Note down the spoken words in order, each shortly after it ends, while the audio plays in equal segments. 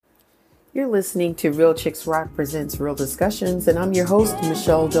You're listening to Real Chicks Rock presents Real Discussions, and I'm your host,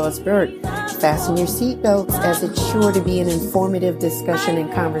 Michelle Dawes-Burt. Fasten your seatbelts as it's sure to be an informative discussion and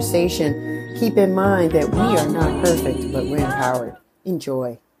conversation. Keep in mind that we are not perfect, but we're empowered.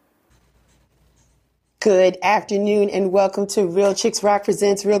 Enjoy. Good afternoon and welcome to Real Chicks Rock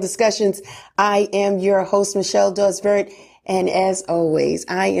presents Real Discussions. I am your host, Michelle Dawes-Burt, and as always,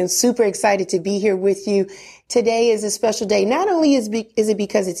 I am super excited to be here with you. Today is a special day. Not only is it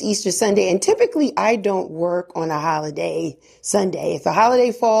because it's Easter Sunday, and typically I don't work on a holiday Sunday. If a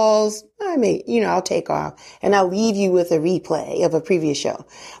holiday falls, I'll take off and I'll leave you with a replay of a previous show.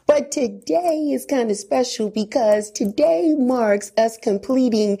 But today is kind of special because today marks us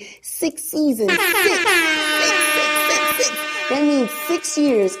completing 6 seasons. Six. That means 6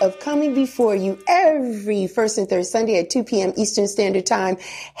 years of coming before you every first and third Sunday at 2 p.m. Eastern Standard Time,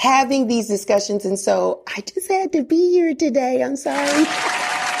 having these discussions. And so I just had to be here today. I'm sorry.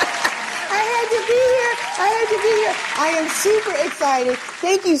 I had to be here. I am super excited.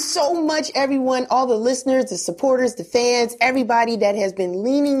 Thank you so much, everyone, all the listeners, the supporters, the fans, everybody that has been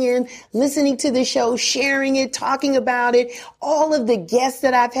leaning in, listening to the show, sharing it, talking about it, all of the guests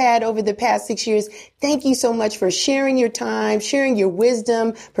that I've had over the past 6 years. Thank you so much for sharing your time, sharing your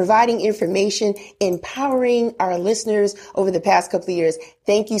wisdom, providing information, empowering our listeners over the past couple of years.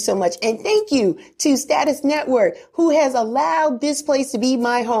 Thank you so much. And thank you to Status Network, who has allowed this place to be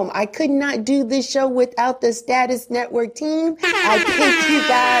my home. I could not do this show without the Status Network team. I thank you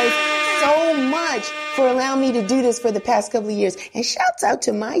guys so much for allowing me to do this for the past couple of years. And shouts out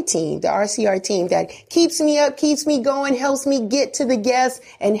to my team, the RCR team, that keeps me up, keeps me going, helps me get to the guests,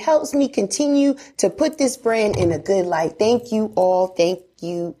 and helps me continue to put this brand in a good light. Thank you all. Thank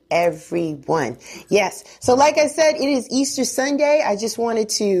you, everyone. Yes. So like I said, it is Easter Sunday. I just wanted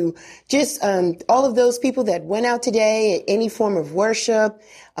to all of those people that went out today at any form of worship,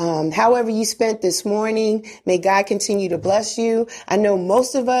 however you spent this morning, may God continue to bless you. I know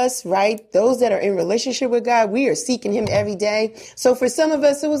most of us, right? Those that are in relationship with God, we are seeking him every day. So for some of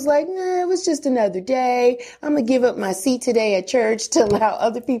us, it was like, it was just another day. I'm going to give up my seat today at church to allow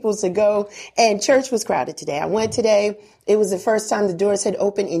other people to go. And church was crowded today. I went today. It was the first time the doors had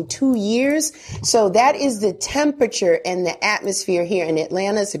opened in 2 years. So that is the temperature and the atmosphere here in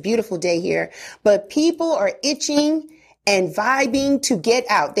Atlanta. It's a beautiful day here, but people are itching and vibing to get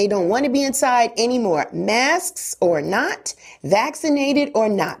out. They don't want to be inside anymore. Masks or not, vaccinated or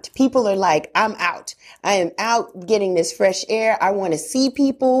not. People are like, I'm out. I am out getting this fresh air. I want to see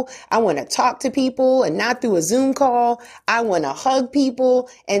people. I want to talk to people and not through a Zoom call. I want to hug people.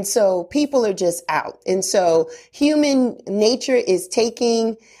 And so people are just out. And so human nature is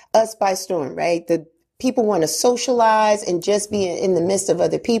taking us by storm, right? People want to socialize and just be in the midst of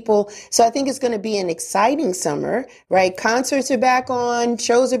other people. So I think it's going to be an exciting summer, right? Concerts are back on,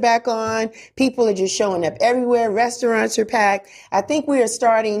 shows are back on. People are just showing up everywhere. Restaurants are packed. I think we are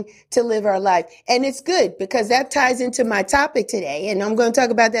starting to live our life. And it's good because that ties into my topic today. And I'm going to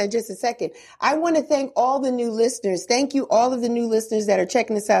talk about that in just a second. I want to thank all the new listeners. Thank you, all of the new listeners that are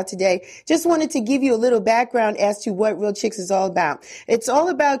checking us out today. Just wanted to give you a little background as to what Real Chicks is all about. It's all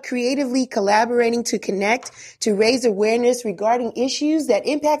about creatively collaborating to connect, to raise awareness regarding issues that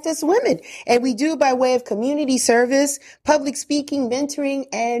impact us women. And we do it by way of community service, public speaking, mentoring,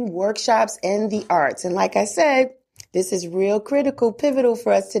 and workshops and the arts. And like I said, this is real critical, pivotal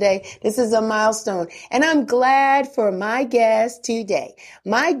for us today. This is a milestone. And I'm glad for my guest today.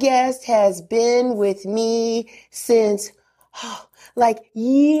 My guest has been with me since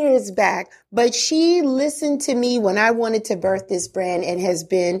years back, but she listened to me when I wanted to birth this brand and has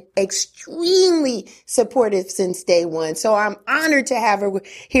been extremely supportive since day one. So I'm honored to have her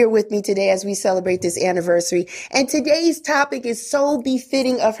here with me today as we celebrate this anniversary. And today's topic is so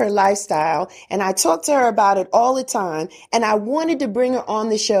befitting of her lifestyle. And I talk to her about it all the time. And I wanted to bring her on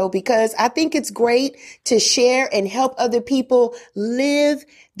the show because I think it's great to share and help other people live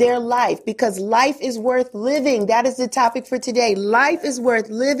their life, because life is worth living. That is the topic for today. Life is worth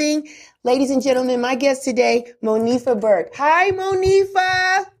living. Ladies and gentlemen, my guest today, Monifa Burke. Hi,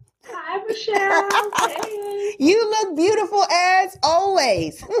 Monifa. Hi, Michelle. Hey. You look beautiful as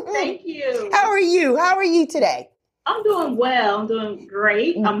always. Thank you. How are you? How are you today? I'm doing well. I'm doing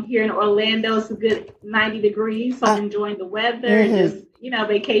great. I'm here in Orlando. It's a good 90 degrees. So I'm enjoying the weather and just,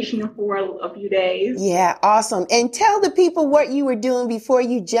 vacationing for a few days. Yeah, awesome. And tell the people what you were doing before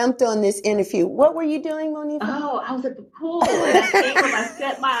you jumped on this interview. What were you doing, Monifa? Oh, I was at the pool. And I came up, I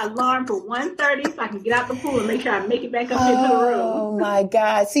set my alarm for 1:30 so I can get out the pool and make sure I make it back up into the room. Oh, my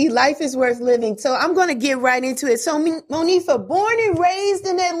God. See, life is worth living. So I'm going to get right into it. So, Monifa, born and raised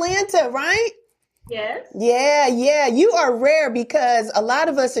in Atlanta, right? Yes. Yeah, yeah. You are rare because a lot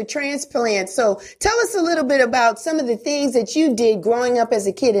of us are transplants. So tell us a little bit about some of the things that you did growing up as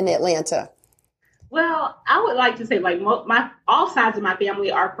a kid in Atlanta. Well, I would like to say, like, my all sides of my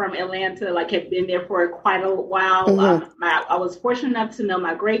family are from Atlanta. Like, have been there for quite a while. Mm-hmm. I was fortunate enough to know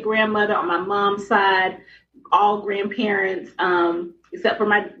my great grandmother on my mom's side, all grandparents, except for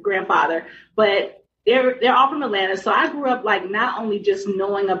my grandfather. But they're all from Atlanta. So I grew up like not only just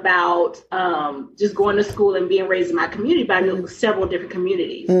knowing about just going to school and being raised in my community, but I knew several different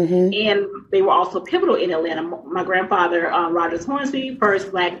communities. Mm-hmm. And they were also pivotal in Atlanta. My grandfather, Rogers Hornsby,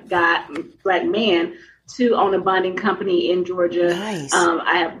 first black man to own a bonding company in Georgia. Nice.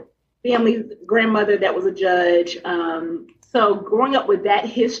 I have family grandmother that was a judge. So growing up with that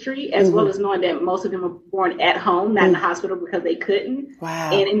history, as well as knowing that most of them were born at home, not in the hospital because they couldn't.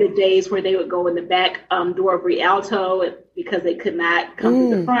 Wow. And in the days where they would go in the back door of Rialto because they could not come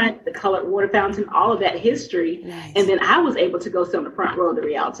through the front, the colored water fountain, all of that history. Nice. And then I was able to go sit on the front row of the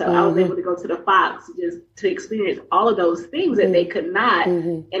Rialto. I was able to go to the Fox just to experience all of those things that they could not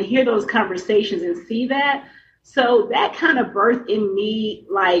and hear those conversations and see that. So that kind of birthed in me,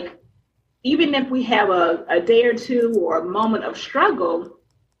 like, even if we have a day or two or a moment of struggle,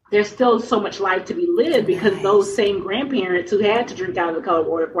 there's still so much life to be lived because those same grandparents who had to drink out of the colored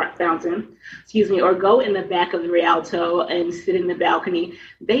water fountain, or go in the back of the Rialto and sit in the balcony,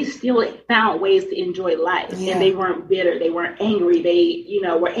 they still found ways to enjoy life. Yeah. And they weren't bitter. They weren't angry. They,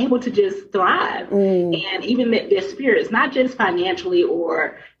 were able to just thrive. And even their spirits, not just financially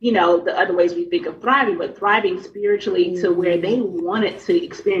or, the other ways we think of thriving, but thriving spiritually to where they wanted to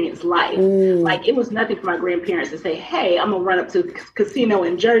experience life. Like, it was nothing for my grandparents to say, hey, I'm going to run up to the casino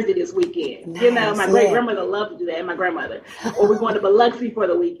in Jersey this weekend. Nice. My great grandmother loved to do that, and my grandmother. Or we're going to Biloxi for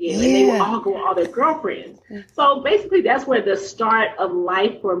the weekend, and they would all go with all their girlfriends. So basically, that's where the start of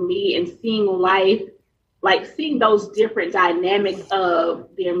life for me and seeing life, like seeing those different dynamics of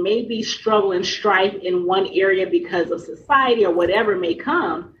there may be struggle and strife in one area because of society or whatever may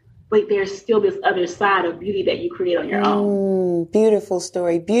come, but there's still this other side of beauty that you create on your own. Beautiful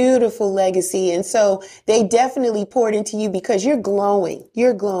story, beautiful legacy. And so they definitely poured into you because you're glowing.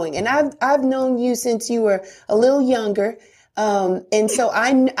 You're glowing. And I've known you since you were a little younger. And so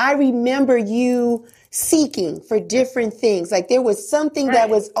I remember you seeking for different things. Like there was something that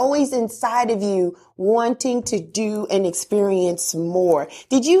was always inside of you wanting to do and experience more.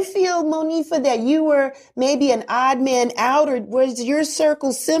 Did you feel, Monifa, that you were maybe an odd man out, or was your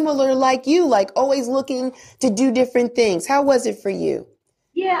circle similar like you, like always looking to do different things? How was it for you?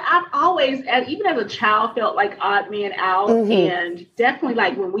 Yeah, I've always, even as a child, felt like odd man out. And definitely,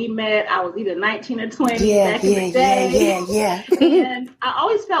 like, when we met, I was either 19 or 20 back in the day. And I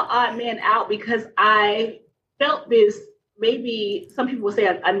always felt odd man out because I felt this, maybe some people would say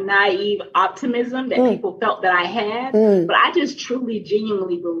a naive optimism that people felt that I had. But I just truly,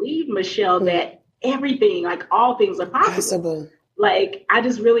 genuinely believe, Michelle, that everything, like all things are possible. Like, I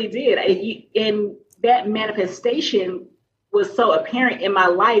just really did. And that manifestation was so apparent in my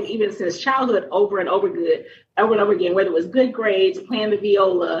life, even since childhood, over and over again, whether it was good grades, playing the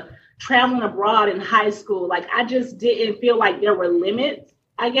viola, traveling abroad in high school. Like, I just didn't feel like there were limits,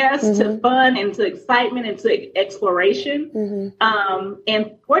 I guess, to fun and to excitement and to exploration.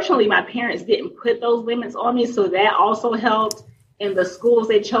 And fortunately, my parents didn't put those limits on me. So that also helped. And the schools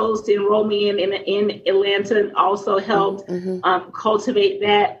they chose to enroll me in Atlanta also helped cultivate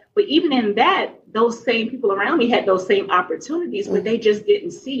that. But even in that, those same people around me had those same opportunities, but they just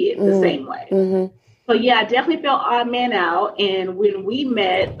didn't see it the same way. So yeah, I definitely felt odd man out. And when we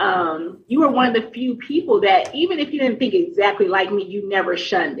met, you were one of the few people that, even if you didn't think exactly like me, you never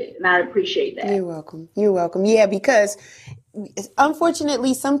shunned it. And I appreciate that. You're welcome. You're welcome. Yeah, because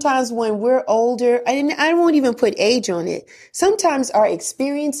unfortunately, sometimes when we're older, and I won't even put age on it, sometimes our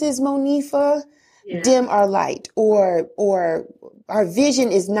experiences, Monifa, dim our light, or our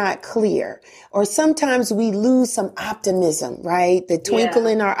vision is not clear, or sometimes we lose some optimism, right? The twinkle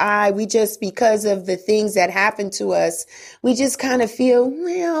in our eye. We just, because of the things that happen to us, we just kind of feel,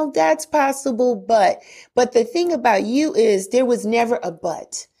 well, that's possible. But the thing about you is there was never a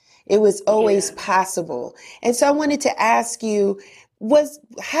but. It was always possible. And so I wanted to ask you,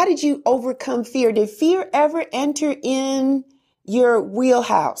 how did you overcome fear? Did fear ever enter in your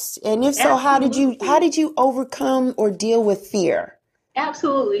wheelhouse? And if so, how did you overcome or deal with fear?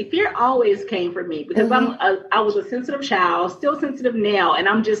 Absolutely. Fear always came for me because I was a sensitive child, still sensitive now. And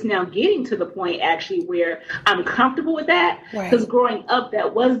I'm just now getting to the point actually where I'm comfortable with that. Because growing up,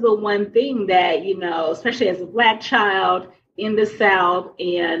 that was the one thing that, especially as a Black child in the South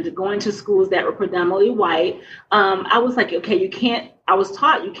and going to schools that were predominantly white, I was like, okay, I was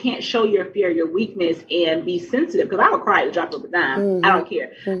taught you can't show your fear, your weakness, and be sensitive, because I would cry at the drop of a dime. Mm-hmm. I don't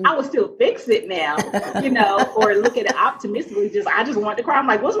care. Mm-hmm. I would still fix it now, or look at it optimistically. I just want to cry. I'm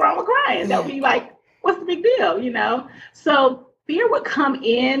like, what's wrong with crying? They'll be like, what's the big deal, So fear would come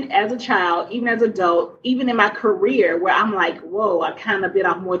in as a child, even as an adult, even in my career, where I'm like, whoa, I kind of bit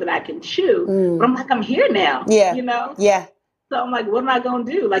off more than I can chew. But I'm like, I'm here now, Yeah. So I'm like, what am I going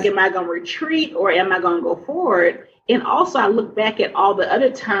to do? Like, am I going to retreat, or am I going to go forward? And also I look back at all the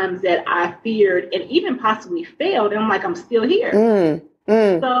other times that I feared and even possibly failed. And I'm like, I'm still here.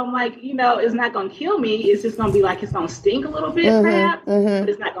 So I'm like, it's not going to kill me. It's just going to be like, it's going to sting a little bit, perhaps, but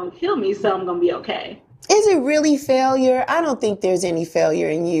it's not going to kill me. So I'm going to be okay. Is it really failure? I don't think there's any failure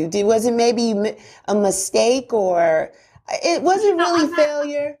in you. Was it maybe a mistake, or it wasn't really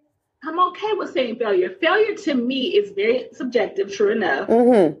failure? I'm okay with saying failure. Failure to me is very subjective, true enough.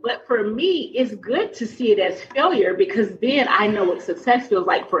 But for me, it's good to see it as failure, because then I know what success feels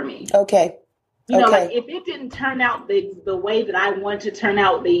like for me. Okay. Like if it didn't turn out the way that I wanted to turn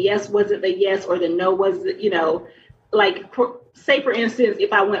out, the yes wasn't the yes, or the no was, like say for instance,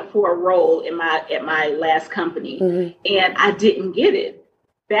 if I went for a role at my last company and I didn't get it,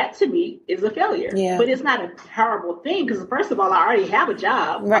 that to me is a failure. Yeah. But it's not a terrible thing, because first of all, I already have a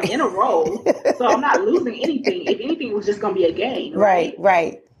job. Right. I'm in a role, so I'm not losing anything. If anything, it was just going to be a gain. Right.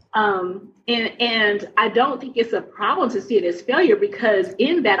 And I don't think it's a problem to see it as failure, because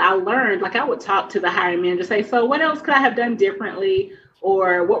in that I learned, like I would talk to the hiring manager, say, so what else could I have done differently?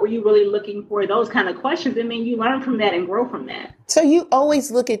 Or what were you really looking for? Those kind of questions. And then you learn from that and grow from that. So you always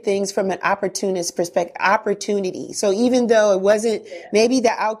look at things from an opportunist perspective, opportunity. So even though it wasn't, maybe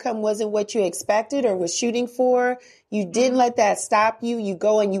the outcome wasn't what you expected or was shooting for, you didn't let that stop you. You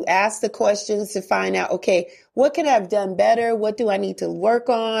go and you ask the questions to find out, okay, what could I have done better? What do I need to work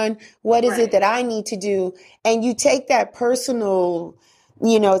on? What is it that I need to do? And you take that personal,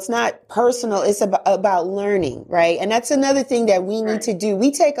 it's not personal. It's about learning, right? And that's another thing that we need to do.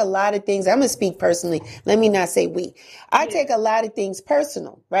 We take a lot of things. I'm going to speak personally. Let me not say we. I take a lot of things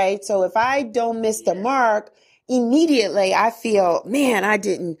personal, right? So if I don't miss the mark, immediately I feel, man, I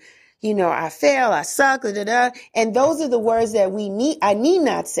didn't, I fail, I suck, And those are the words that we need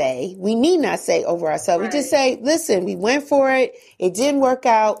not say over ourselves. We just say, listen, we went for it. It didn't work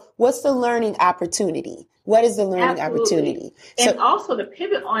out. What's the learning opportunity? What is the learning opportunity? And also to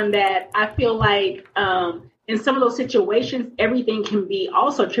pivot on that, I feel like in some of those situations, everything can be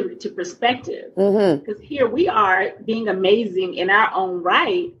also attributed to perspective. Because here we are being amazing in our own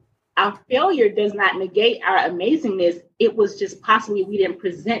right. Our failure does not negate our amazingness. It was just possibly we didn't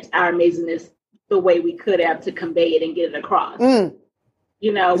present our amazingness the way we could have to convey it and get it across. Whether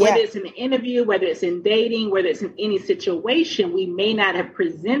it's in an interview, whether it's in dating, whether it's in any situation, we may not have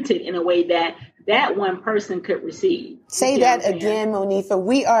presented in a way that one person could receive. Say that again, Monifa.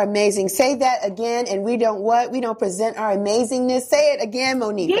 We are amazing. Say that again. And we don't what? We don't present our amazingness. Say it again,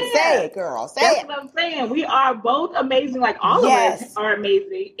 Monifa. Yeah. Say it, girl. Say That's what I'm saying. We are both amazing. Like all of us are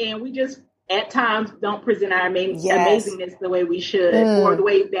amazing. And we just at times don't present our amazingness the way we should or the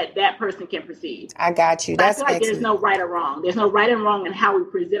way that person can perceive. I got you. That's I feel like there's no right or wrong. There's no right and wrong in how we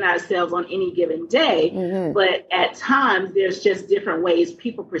present ourselves on any given day. But at times there's just different ways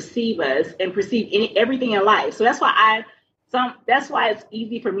people perceive us and perceive everything in life. So that's why that's why it's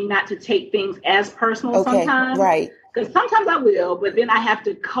easy for me not to take things as personal sometimes. Right. Because sometimes I will, but then I have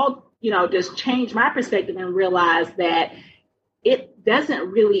to just change my perspective and realize that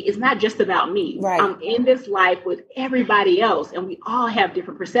it's not just about me. Right. I'm in this life with everybody else, and we all have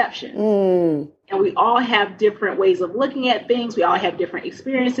different perceptions. And we all have different ways of looking at things. We all have different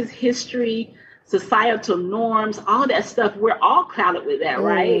experiences, history, societal norms, all that stuff. We're all clouded with that,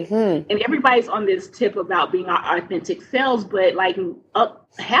 right? And everybody's on this tip about being our authentic selves, but like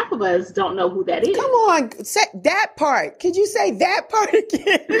half of us don't know who that is. Come on, say that part. Could you say that part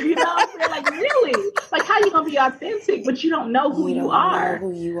again? You know what I'm saying? Like, really? Like, how you going to be authentic, but you don't know who you are?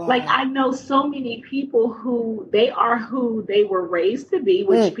 Like, I know so many people who they were raised to be,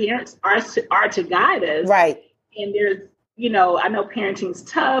 which parents are to guide us. Right. And there's, I know parenting's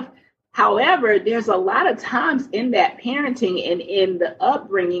tough. However, there's a lot of times in that parenting and in the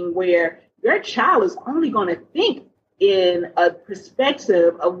upbringing where your child is only going to think in a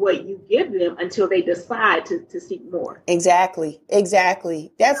perspective of what you give them until they decide to seek more. Exactly.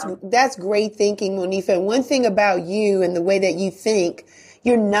 That's great thinking, Monifa. And one thing about you and the way that you think,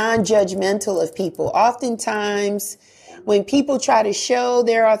 you're non-judgmental of people. Oftentimes, when people try to show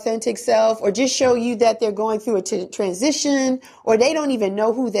their authentic self or just show you that they're going through a transition or they don't even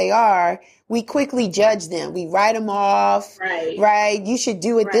know who they are, we quickly judge them. We write them off, right? You should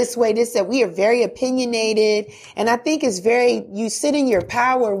do it this way, that. We are very opinionated. And I think you sit in your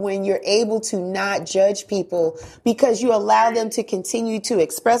power when you're able to not judge people, because you allow them to continue to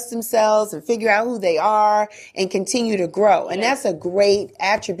express themselves and figure out who they are and continue to grow. And that's a great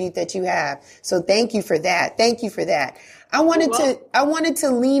attribute that you have. So thank you for that. Thank you for that. I wanted to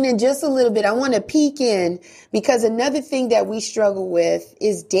lean in just a little bit. I want to peek in, because another thing that we struggle with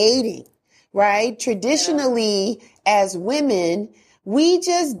is dating, right? Traditionally, as women, we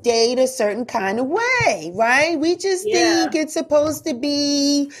just date a certain kind of way, right? We just think it's supposed to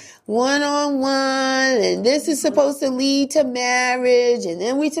be one-on-one, and this is supposed to lead to marriage, and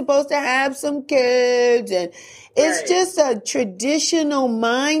then we're supposed to have some kids, and it's just a traditional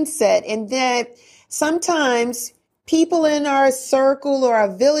mindset. And that sometimes people in our circle or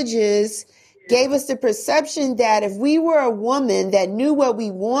our villages gave us the perception that if we were a woman that knew what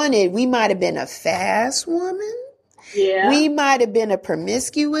we wanted, we might have been a fast woman. Yeah. We might have been a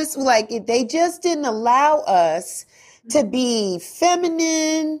promiscuous. Like, they just didn't allow us to be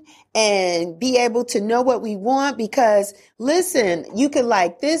feminine and be able to know what we want, because listen, you could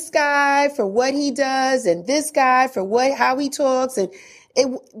like this guy for what he does and this guy for how he talks, and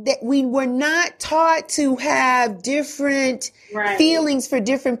we were not taught to have different feelings for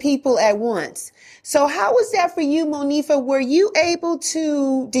different people at once. So how was that for you, Monifa? Were you able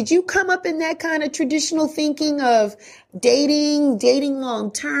to, did you come up in that kind of traditional thinking of dating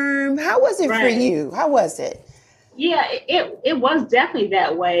long term? How was it for you? How was it? Yeah, it was definitely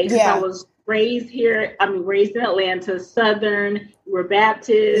that way. Yeah. I was raised here. Raised in Atlanta, Southern. We're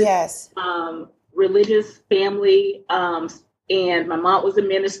Baptist. Yes. Religious family. And my mom was a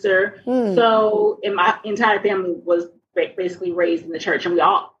minister. So, and my entire family was basically raised in the church. And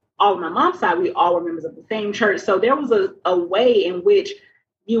all on my mom's side, we all were members of the same church. So there was a way in which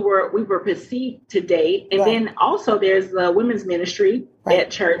we were perceived to date. And then also there's the women's ministry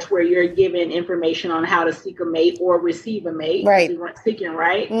at church, where you're given information on how to seek a mate or receive a mate. Right. We weren't seeking,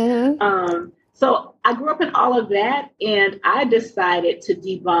 right? Mm-hmm. So I grew up in all of that, and I decided to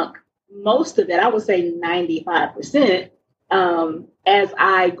debunk most of that. I would say 95%. As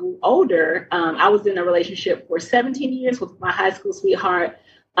I grew older, I was in a relationship for 17 years with my high school sweetheart.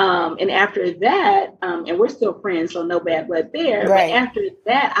 And after that, and we're still friends, so no bad blood there. Right. But after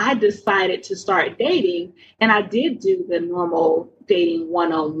that, I decided to start dating, and I did do the normal dating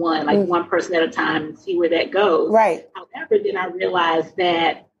one-on-one, like one person at a time, and see where that goes. Right. However, then I realized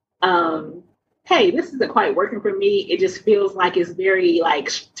that, hey, this isn't quite working for me. It just feels like it's very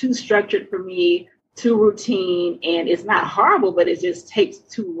too structured for me, too routine, and it's not horrible, but it just takes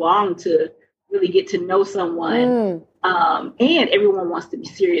too long to really get to know someone. And everyone wants to be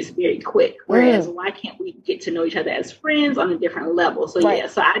serious very quick. Whereas why can't we get to know each other as friends on a different level? So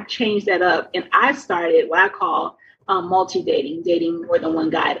so I changed that up, and I started what I call multi-dating, dating more than one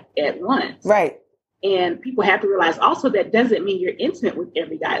guy at once. Right. And people have to realize also that doesn't mean you're intimate with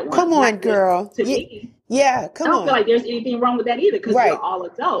every guy at once. Come on, girl. To me. Yeah, come on. I don't feel like there's anything wrong with that either, because we're all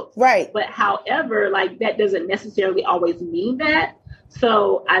adults. Right. But however, that doesn't necessarily always mean that.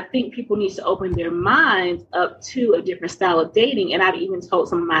 So I think people need to open their minds up to a different style of dating. And I've even told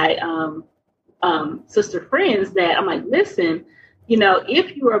some of my sister friends that I'm like, listen,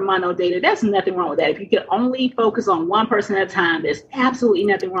 if you're a mono dater, there's nothing wrong with that. If you can only focus on one person at a time, there's absolutely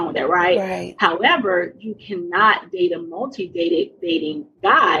nothing wrong with that, right? However, you cannot date a multi-dating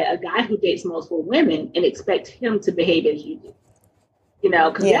guy, a guy who dates multiple women, and expect him to behave as you do.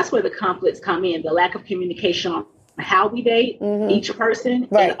 Because that's where the conflicts come in, the lack of communication on how we date each person,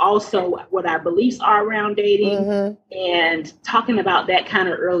 and also what our beliefs are around dating, and talking about that kind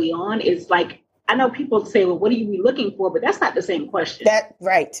of early on is I know people say, well, what are you looking for? But that's not the same question.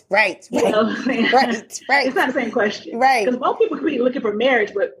 Right. You know what I'm saying? Right. It's not the same question. Right. Because both people could be looking for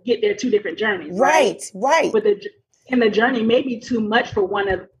marriage, but get their two different journeys. Right. But the journey may be too much for one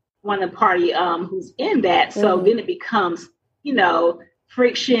of the party who's in that. So then it becomes,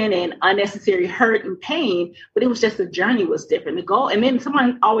 friction and unnecessary hurt and pain, but it was just the journey was different. The goal, and then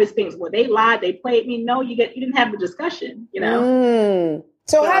someone always thinks, well, they lied, they played me. No, you didn't have the discussion,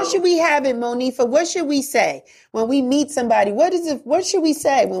 So how should we have it, Monifa? What should we say when we meet somebody? What should we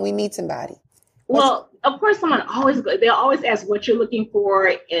say when we meet somebody? Well, of course, they'll always ask what you're looking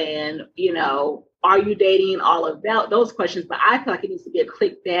for, and are you dating, all of those questions. But I feel like it needs to be a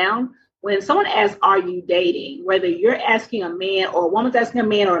click down. When someone asks, are you dating, whether you're asking a man or a woman's asking a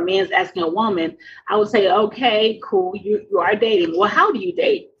man or a man's asking a woman, I would say, okay, cool, you are dating. Well, how do you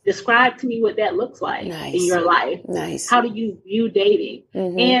date? Describe to me what that looks like in your life. Nice. How do you view dating?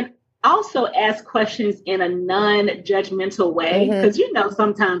 And also ask questions in a non-judgmental way, because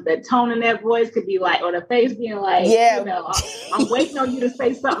sometimes that tone in that voice could be like, or the face being like, I'm waiting on you to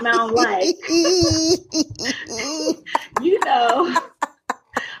say something I don't like.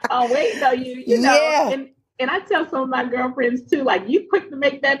 I'm waiting on you, and I tell some of my girlfriends too, like, you quick to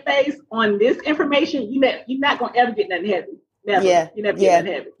make that face on this information, you're not gonna ever get nothing heavy. Never. Yeah. You never get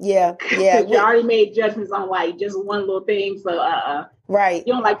nothing heavy. Yeah. You already made judgments on like just one little thing. So right.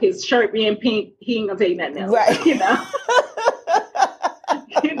 You don't like his shirt being pink, he ain't gonna tell you nothing else. Right. So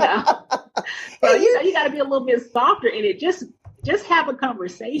you gotta be a little bit softer in it. Just have a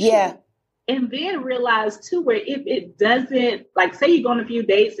conversation. Yeah. And then realize too, where if it doesn't, like, say you go on a few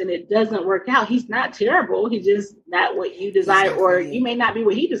dates and it doesn't work out, he's not terrible. He's just not what you desire, or you may not be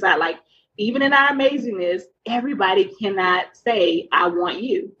what he desired. Like, even in our amazingness, everybody cannot say, I want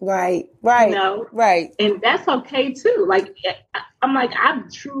you. Right. Right. And that's okay too. Like, I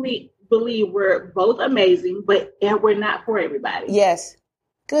truly believe we're both amazing, but we're not for everybody. Yes.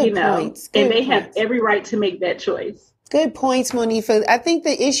 Good points. And they have every right to make that choice. Good points, Monifa. I think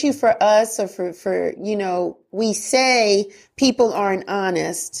the issue for us, or for we say people aren't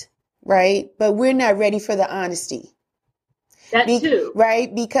honest, right? But we're not ready for the honesty. That too.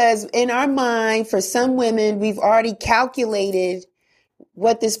 Right? Because in our mind, for some women, we've already calculated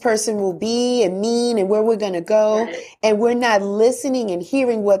what this person will be and mean and where we're going to go. Right. And we're not listening and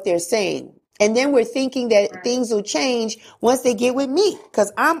hearing what they're saying. And then we're thinking that things will change once they get with me,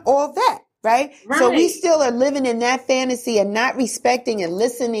 because I'm all that. Right? So we still are living in that fantasy and not respecting and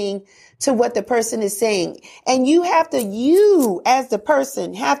listening to what the person is saying. And you as the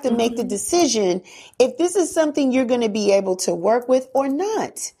person, have to make the decision if this is something you're going to be able to work with or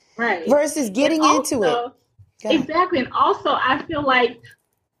not. Right. Versus getting into it. Exactly. And also, I feel like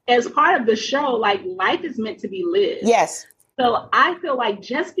as part of the show, like, life is meant to be lived. Yes. So I feel like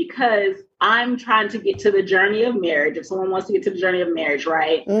just because I'm trying to get to the journey of marriage, if someone wants to get to the journey of marriage,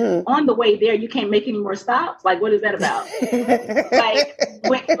 right? On the way there, you can't make any more stops. Like, what is that about?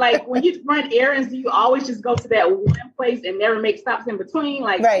 when you run errands, do you always just go to that one place and never make stops in between?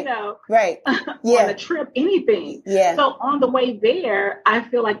 Like, on a trip, anything. Yeah. So on the way there, I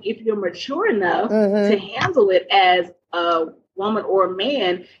feel like if you're mature enough to handle it as a woman or a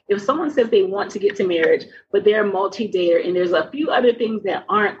man, if someone says they want to get to marriage, but they're multi-dater and there's a few other things that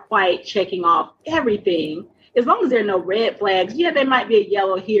aren't quite checking off everything, as long as there are no red flags, there might be a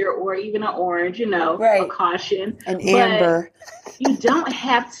yellow here or even an orange, a caution. An amber. You don't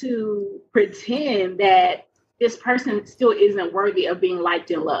have to pretend that this person still isn't worthy of being liked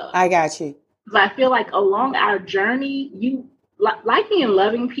and loved. I got you. Because I feel like along our journey, liking and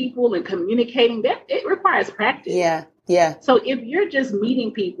loving people and communicating, that it requires practice. Yeah. Yeah. So if you're just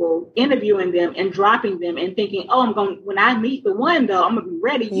meeting people, interviewing them and dropping them and thinking, when I meet the one, though, I'm going to be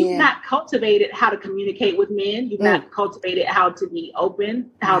ready. You've not cultivated how to communicate with men. You've not cultivated how to be open,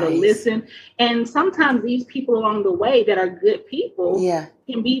 how to listen. And sometimes these people along the way that are good people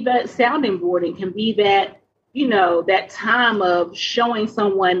can be that sounding board and can be that, that time of showing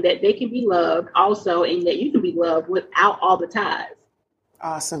someone that they can be loved also, and that you can be loved without all the ties.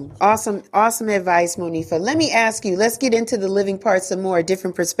 Awesome advice, Monifa. Let me ask you, let's get into the living part some more, a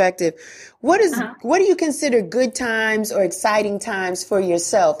different perspective. What do you consider good times or exciting times for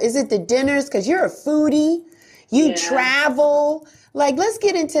yourself? Is it the dinners? Because you're a foodie, you travel. Like, let's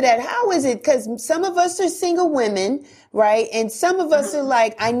get into that. How is it? Because some of us are single women, right? And some of us are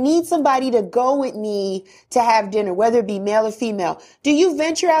like, I need somebody to go with me to have dinner, whether it be male or female. Do you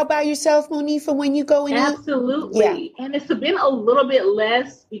venture out by yourself, Monifa, when you go and eat? Absolutely. Yeah. And it's been a little bit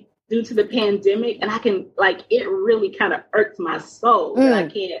less due to the pandemic. And it really kind of irks my soul that I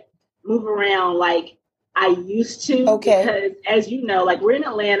can't move around like I used to. Okay. Because as you know, like, we're in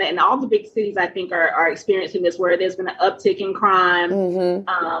Atlanta and all the big cities, I think, are experiencing this, where there's been an uptick in crime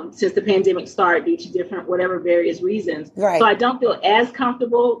since the pandemic started due to different, various reasons. Right. So I don't feel as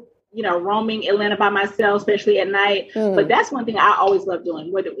comfortable, roaming Atlanta by myself, especially at night. But that's one thing I always loved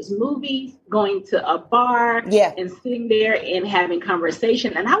doing, whether it was movies, going to a bar and sitting there and having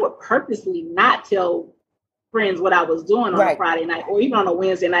conversation. And I would purposely not tell friends what I was doing on a Friday night or even on a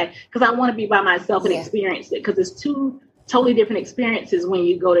Wednesday night, because I want to be by myself and experience it, because it's two totally different experiences when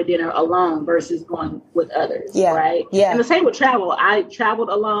you go to dinner alone versus going with others, right? Yeah. And the same with travel. I traveled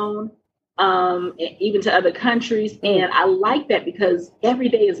alone, even to other countries, and I like that because every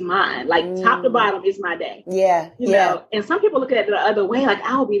day is mine. Like, top to bottom is my day. Yeah. You know, and some people look at it the other way, like,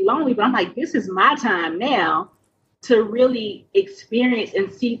 I'll be lonely, but I'm like, this is my time now to really experience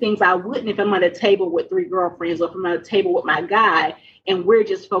and see things I wouldn't if I'm at a table with three girlfriends or if I'm at a table with my guy. and we're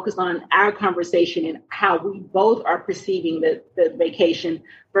just focused on our conversation and how we both are perceiving the vacation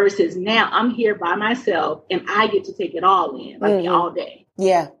versus now I'm here by myself and I get to take it all in, like all day.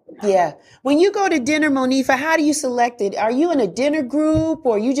 Yeah. Yeah. When you go to dinner, Monifa, how do you select it? Are you in a dinner group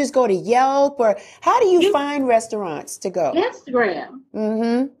or you just go to Yelp, or how do you find restaurants to go? Instagram.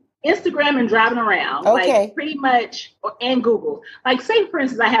 Instagram and driving around. Okay. Like pretty much, and Google. Like say, for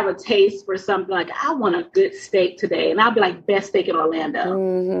instance, I have a taste for something like I want a good steak today. And I'll be like, best steak in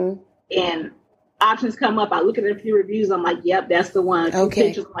Orlando. And options come up. I look at a few reviews. I'm like, yep, that's the one. Okay.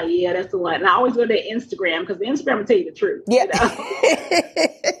 Pictures, I'm like, yeah, that's the one. And I always go to Instagram because the Instagram will tell you the truth. Yeah. You know?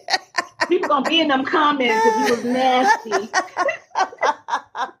 People gonna be in them comments if you was nasty.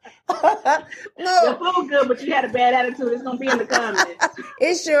 No. The food good, but you had a bad attitude. It's gonna be in the comments.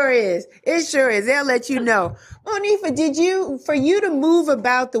 It sure is. It sure is. They'll let you know. Monifa, for you to move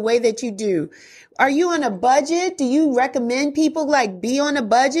about the way that you do, are you on a budget? Do you recommend people like be on a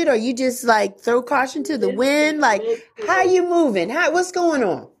budget, or you just like throw caution to the wind? Like, how you moving? What's going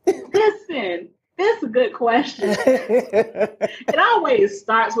on? Listen, that's a good question. It always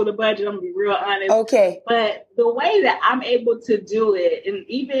starts with a budget. I'm gonna be real honest. Okay. But the way that I'm able to do it, and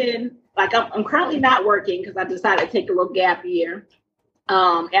even like I'm currently not working because I decided to take a little gap year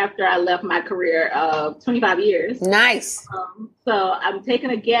after I left my career of 25 years. Nice. So I'm taking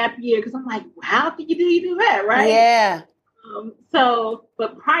a gap year because I'm like, how can you do that, right? Yeah.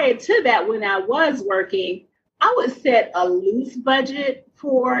 But prior to that, when I was working, I would set a loose budget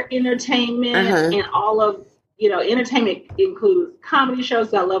for entertainment and all of, entertainment includes comedy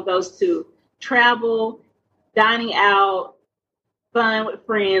shows. So I love those too. Travel, dining out, fun with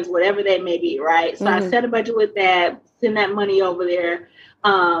friends, whatever that may be, right? So I set a budget with that, send that money over there.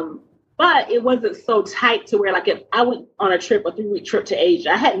 But it wasn't so tight to where, like, if I went on a 3-week trip to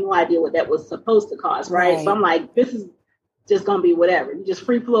Asia, I had no idea what that was supposed to cost, right? So I'm like, this is just going to be whatever. You just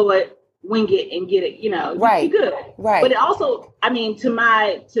free flow it, wing it, and get it, right. Be good. Right. But it also, I mean,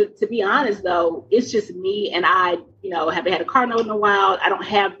 to be honest, though, it's just me, and I, haven't had a car note in a while. I don't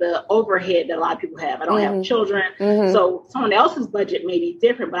have the overhead that a lot of people have. I don't have children. So someone else's budget may be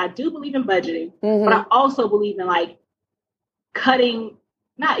different, but I do believe in budgeting. But I also believe in, like, cutting.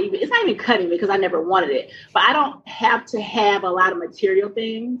 It's not even cutting because I never wanted it, but I don't have to have a lot of material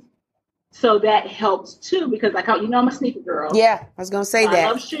things. So that helps too, because I'm a sneaker girl. Yeah, I was going to say that.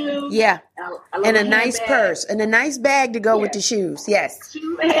 I love shoes. Yeah. I love and a nice purse and a nice bag to go with the shoes. Yes.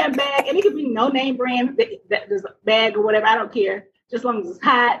 Shoes, a handbag, and it could be no name brand that bag or whatever. I don't care. Just as long as it's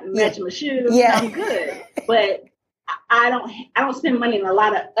hot and matching my shoes, I'm good. But I don't spend money in a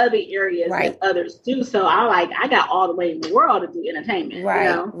lot of other areas that others do. So I got all the way in the world to do entertainment.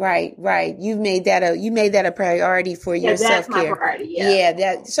 Right. You made that a priority for your self-care. That's my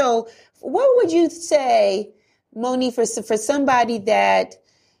priority. So what would you say, Moni, for somebody that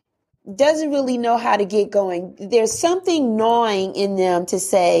doesn't really know how to get going? There's something gnawing in them to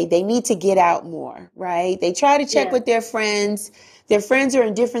say they need to get out more, right? They try to check with their friends. Their friends are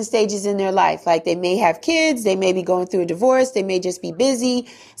in different stages in their life. Like they may have kids, they may be going through a divorce, they may just be busy.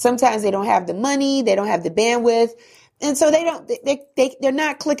 Sometimes they don't have the money, they don't have the bandwidth. And so they're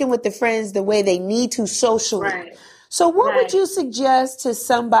not clicking with the friends the way they need to socially. Right. So what would you suggest to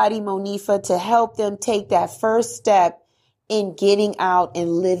somebody, Monifa, to help them take that first step in getting out and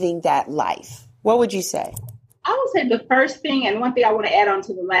living that life? What would you say? I would say the first thing, and one thing I want to add on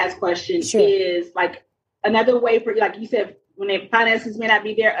to the last question is like another way for, like you said, when their finances may not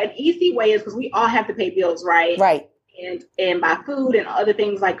be there, an easy way is because we all have to pay bills, right? Right. And buy food and other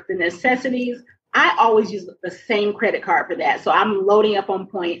things like the necessities. I always use the same credit card for that. So I'm loading up on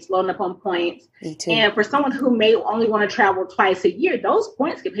points. Me too. And for someone who may only want to travel twice a year, those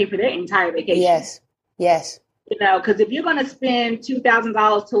points can pay for their entire vacation. Yes. Because if you're going to spend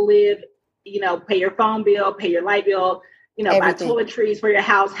 $2,000 to live, pay your phone bill, pay your light bill, buy toiletries for your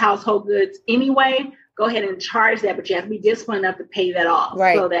house, household goods anyway, go ahead and charge that, but you have to be disciplined enough to pay that off.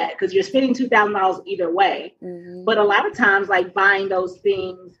 Right. So that, because you're spending $2,000 either way. But a lot of times, like buying those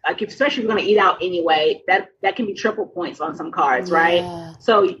things, like especially if you're going to eat out anyway, that can be triple points on some cards, right?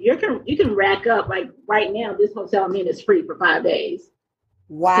 So you can rack up, like right now, this hotel I'm in is free for 5 days.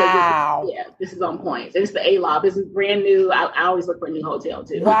 Wow. So this is on points. It's the A-Lob. This is brand new. I always look for a new hotel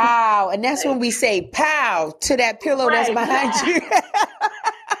too. Wow. And that's when we say pow to that pillow that's behind you.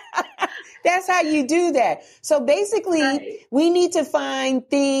 That's how you do that. So basically, we need to find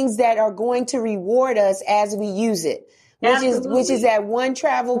things that are going to reward us as we use it, which is that one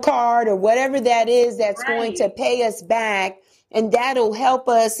travel card or whatever that is that's going to pay us back and that'll help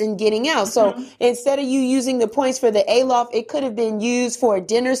us in getting out. So instead of you using the points for the Aloft, it could have been used for a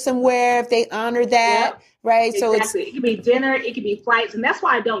dinner somewhere if they honor that. Yep. Right. Exactly. So it could be dinner, it could be flights. And that's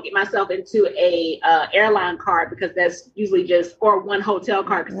why I don't get myself into a airline card, because that's usually just, or one hotel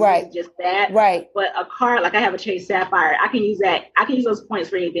card, because it's just that. Right. But a card, like I have a Chase Sapphire, I can use that. I can use those points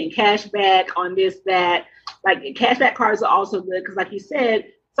for anything. Cash back on this, that. Like cashback cards are also good because, like you said,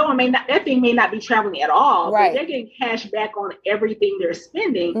 someone that thing may not be traveling at all, but they're getting cash back on everything they're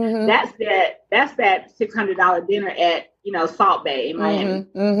spending. That's that $600 dinner at, Salt Bay in Miami.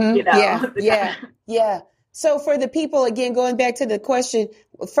 Yeah. So for the people, again, going back to the question,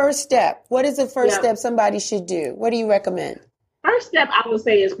 first step, what is the first step somebody should do? What do you recommend? First step, I would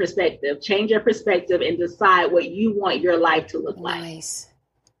say, is perspective. Change your perspective and decide what you want your life to look like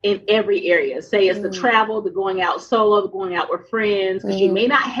in every area. Say it's the travel, the going out solo, the going out with friends, because you may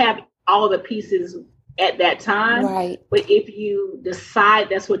not have all the pieces at that time. Right. But if you decide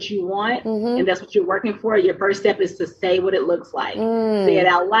that's what you want and that's what you're working for, your first step is to say what it looks like. Say it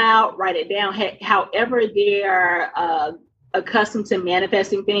out loud, write it down. However they're accustomed to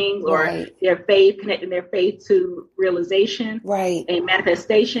manifesting things, or their faith, connecting their faith to realization and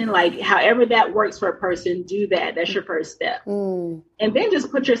manifestation, like however that works for a person, do that. That's your first step. And then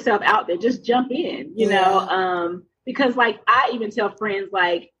just put yourself out there. Just jump in, you know, because like I even tell friends,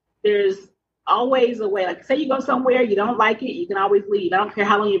 like there's always a way. Like say you go somewhere, you don't like it, you can always leave. I don't care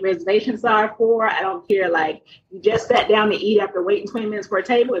how long your reservations are for. I don't care. Like you just sat down to eat after waiting 20 minutes for a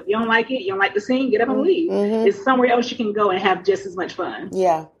table. If you don't like it, you don't like the scene, get up and leave. It's somewhere else you can go and have just as much fun.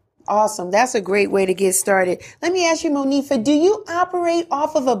 Yeah. Awesome. That's a great way to get started. Let me ask you, Monifa, do you operate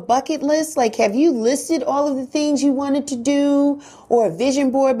off of a bucket list? Like, have you listed all of the things you wanted to do, or a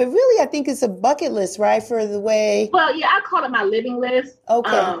vision board? But really, I think it's a bucket list, right? For the way. Well, yeah, I call it my living list.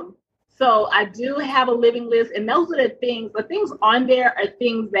 Okay. So I do have a living list, and those are the things on there are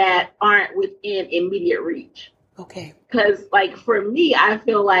things that aren't within immediate reach. Okay. Because like for me, I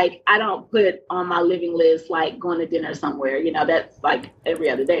feel like I don't put on my living list, like going to dinner somewhere, that's like every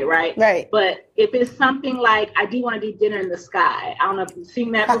other day. Right. Right. But if it's something like, I do want to do dinner in the sky. I don't know if you've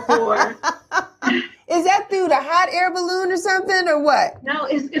seen that before. Is that through the hot air balloon or something, or what? No,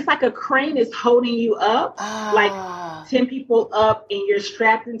 it's like a crane is holding you up, like 10 people up, and you're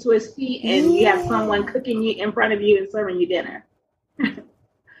strapped into a seat, and you have someone cooking you in front of you and serving you dinner.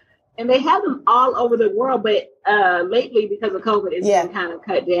 And they have them all over the world, but lately because of COVID, it's been kind of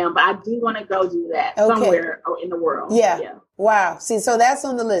cut down. But I do want to go do that somewhere in the world. Yeah. Wow. See, so that's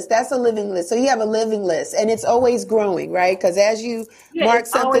on the list. That's a living list. So you have a living list, and it's always growing, right? Because as you mark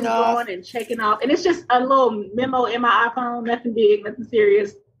something off, growing and checking off, and it's just a little memo in my iPhone, nothing big, nothing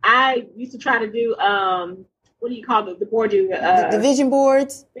serious. I used to try to do what do you call the board? The vision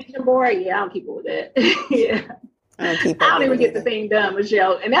boards. Vision board. Yeah, I don't keep up with that. Yeah. I don't even get the thing done,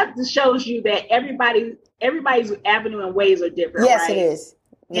 Michelle. And that just shows you that everybody's avenue and ways are different. Yes, right? It is.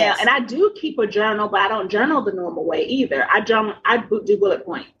 Yes. Yeah, and I do keep a journal, but I don't journal the normal way either. I do bullet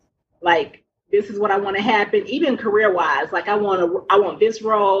points. Like, this is what I want to happen, even career-wise. Like, I want this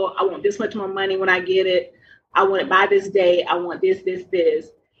role. I want this much more money when I get it. I want it by this day. I want this.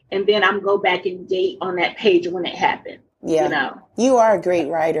 And then I'm go back and date on that page when it happened. Yeah. You are a great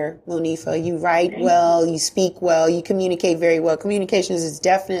writer, Monifa. You write well, you speak well, you communicate very well. Communications is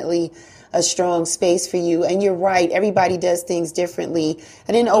definitely a strong space for you. And you're right. Everybody does things differently.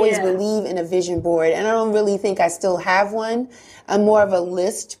 I didn't always believe in a vision board, and I don't really think I still have one. I'm more of a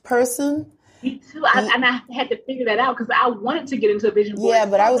list person. Me too. And I had to figure that out because I wanted to get into a vision board. Yeah,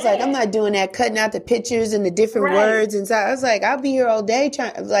 but I was like, I'm not doing that, cutting out the pictures and the different words. And so I was like, I'll be here all day,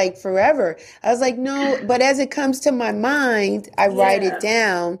 like forever. I was like, no, but as it comes to my mind, I write it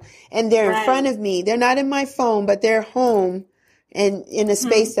down, and they're in front of me. They're not in my phone, but they're home and in a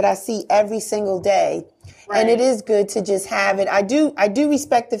space that I see every single day. And it is good to just have it. I do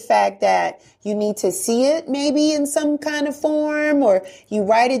respect the fact that you need to see it maybe in some kind of form, or you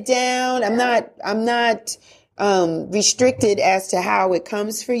write it down. I'm not restricted as to how it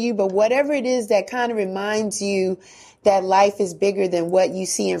comes for you, but whatever it is that kind of reminds you that life is bigger than what you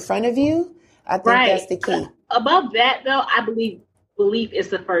see in front of you, I think that's the key. Above that, though, I belief is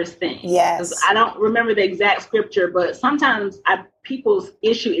the first thing. Yes. I don't remember the exact scripture, but sometimes people's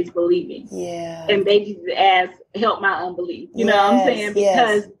issue is believing. Yeah. And they just ask, help my unbelief. You know what I'm saying?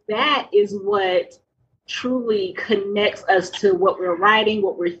 Because that is what truly connects us to what we're writing,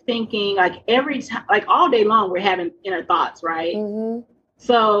 what we're thinking. Like every time, like all day long, we're having inner thoughts, right? Mm-hmm.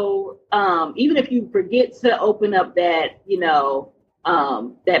 So even if you forget to open up that,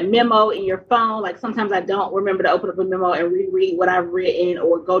 that memo in your phone. Like sometimes I don't remember to open up a memo and reread what I've written,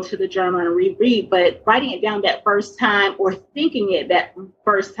 or go to the journal and reread, but writing it down that first time, or thinking it that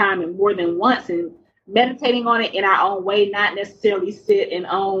first time and more than once, and meditating on it in our own way, not necessarily sit and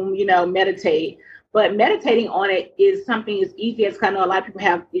meditate, but meditating on it is something as easy as, I know a lot of people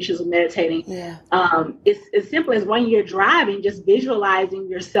have issues with meditating. Yeah. It's as simple as when you're driving, just visualizing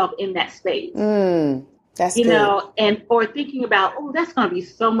yourself in that space. That's good. Or thinking about, oh, that's going to be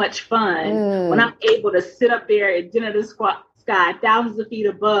so much fun when I'm able to sit up there at dinner the sky, thousands of feet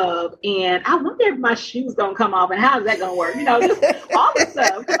above, and I wonder if my shoes don't come off, and how's that going to work? Just all the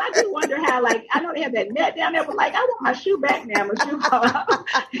stuff. Because I do wonder how, I know they have that net down there, but I want my shoe back now. My shoe come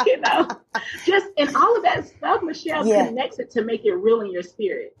off. Just, and all of that stuff, Michelle, connects it to make it real in your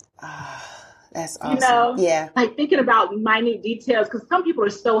spirit. That's awesome. Thinking about minute details, because some people are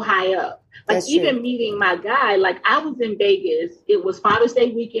so high up. Even meeting my guy, I was in Vegas. It was Father's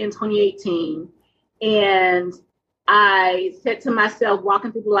Day weekend 2018. And I said to myself,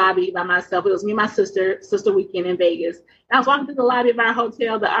 walking through the lobby by myself, it was me and my sister weekend in Vegas. And I was walking through the lobby of our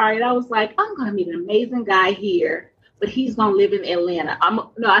hotel, the Aria, and I was like, I'm going to meet an amazing guy here, but he's going to live in Atlanta.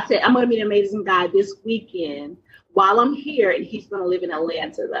 I said, I'm going to meet an amazing guy this weekend while I'm here, and he's going to live in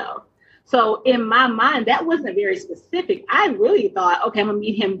Atlanta, though. So in my mind, that wasn't very specific. I really thought, okay, I'm going to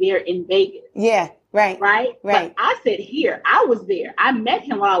meet him there in Vegas. Yeah, right. But I said here, I was there. I met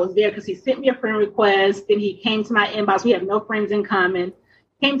him while I was there because he sent me a friend request. Then he came to my inbox. We have no friends in common.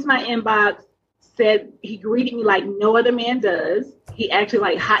 Came to my inbox, said he greeted me like no other man does. He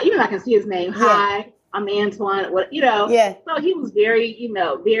actually hi, even I can see his name. Yeah. Hi, I'm Antoine. Yeah. So he was very,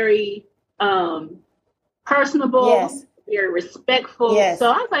 very personable. Yes. Very respectful. Yes. So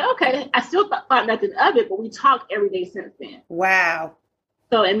I was like, okay, I still thought nothing of it, but we talked every day since then. Wow.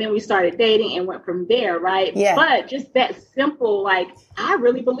 So, and then we started dating and went from there, right? Yeah. But just that simple, I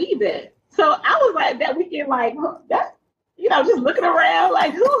really believe it. So I was that weekend, that, just looking around,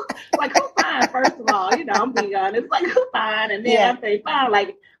 who fine, first of all, I'm being honest, who fine? And then after they fine,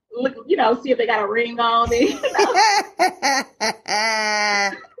 look, see if they got a ring on me.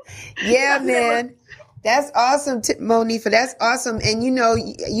 Yeah, man. That's awesome, Monifa. That's awesome. And,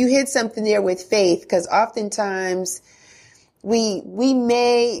 you hit something there with faith, because oftentimes we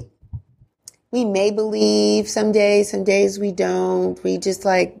may believe some days we don't. We just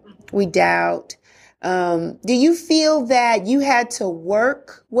we doubt. Do you feel that you had to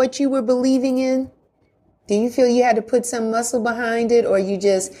work what you were believing in? Do you feel you had to put some muscle behind it, or you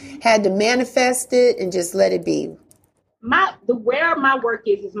just had to manifest it and just let it be? Where my work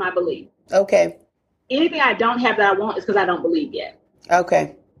is my belief. Okay. Anything I don't have that I want is because I don't believe yet.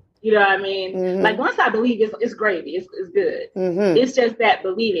 Okay. You know what I mean? Mm-hmm. Once I believe, it's gravy. It's good. Mm-hmm. It's just that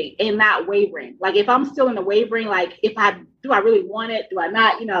believing and not wavering. If I'm still in the wavering, do I really want it? Do I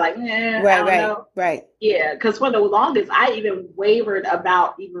not? I don't know. Right. Yeah, because for the longest, I even wavered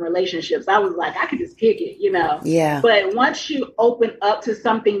about even relationships. I was I could just kick it, Yeah. But once you open up to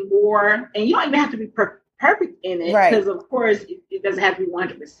something more, and you don't even have to be perfect in it, right? Because of course, it doesn't have to be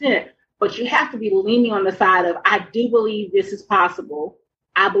 100%. But you have to be leaning on the side of, I do believe this is possible.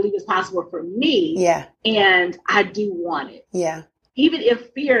 I believe it's possible for me. Yeah. And I do want it. Yeah. Even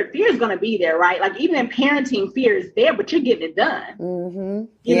if fear is going to be there, right? Even in parenting, fear is there, but you're getting it done. Mm-hmm.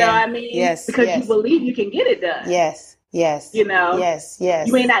 You know what I mean? Yes. Because you believe you can get it done. Yes. Yes. Yes. Yes.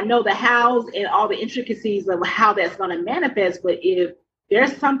 You may not know the hows and all the intricacies of how that's going to manifest, but if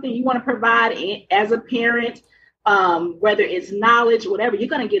there's something you want to provide as a parent, whether it's knowledge, whatever, you're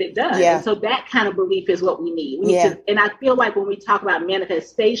going to get it done. Yeah. And so that kind of belief is what we need. We need to, and I feel like when we talk about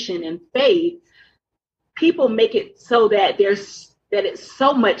manifestation and faith, people make it so that it's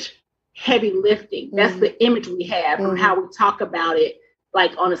so much heavy lifting. That's the image we have from how we talk about it,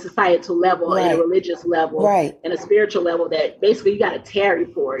 on a societal level, and a religious level, and a spiritual level, that basically you got to tarry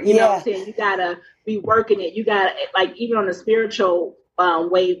for it. You know what I'm saying? You got to be working it. You got to, even on the spiritual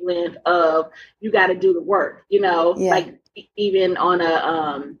wavelength of, you got to do the work, even on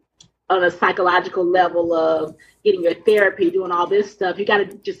a psychological level of getting your therapy, doing all this stuff, you got to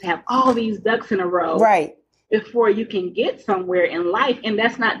just have all these ducks in a row before you can get somewhere in life. And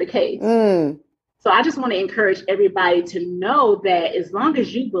that's not the case. So I just want to encourage everybody to know that as long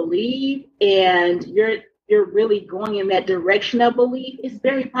as you believe and you're really going in that direction of belief, it's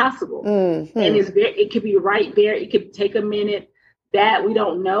very possible. And it could be right there. It could take a minute. That we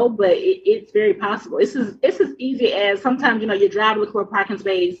don't know, but it's very possible. It's as easy as sometimes, you're driving, looking for a parking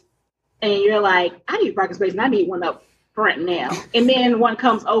space, and you're like, I need a parking space, and I need one up front now. And then one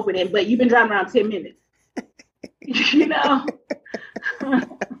comes open, but you've been driving around 10 minutes.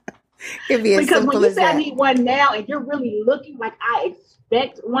 It'd be as because simple when you as say I that. need one now, and you're really looking like I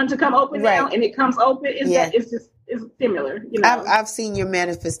expect one to come open now, and it comes open, it's similar. You know, I've seen your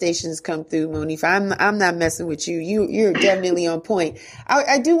manifestations come through, Monifa. I'm not messing with you. You're definitely on point.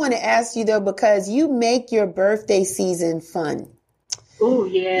 I do want to ask you though, because you make your birthday season fun. Oh,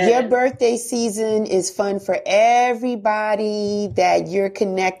 yeah. Your birthday season is fun for everybody that you're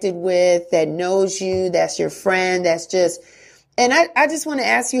connected with, that knows you, that's your friend, that's just, and I just want to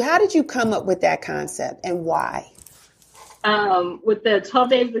ask you, how did you come up with that concept and why? With the 12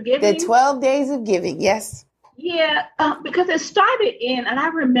 days of giving? The 12 days of giving, yes. Yeah, because it started and I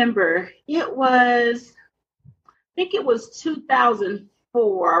remember I think it was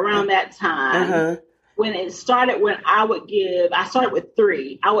 2004, around that time. When it started, I started with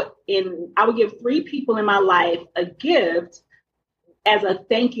 3. I would give 3 people in my life a gift as a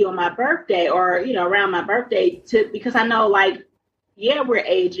thank you on my birthday, or, you know, around my birthday, because I know, like, yeah, we're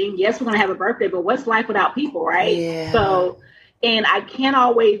aging. Yes, we're going to have a birthday, but what's life without people, right? Yeah. So, and I can't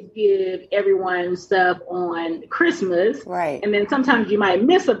always give everyone stuff on Christmas. Right. And then sometimes you might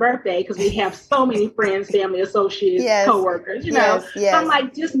miss a birthday because we have so many friends, family, associates, coworkers, you know. So I'm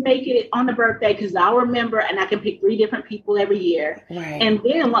like, just make it on the birthday because I'll remember, and I can pick 3 different people every year. Right. And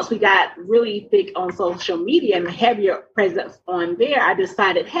then once we got really thick on social media and heavier presence on there, I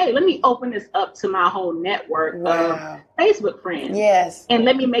decided, hey, let me open this up to my whole network of Facebook friends. Yes. And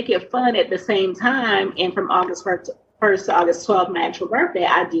let me make it fun at the same time. And from August 1st to August 12th, my actual birthday,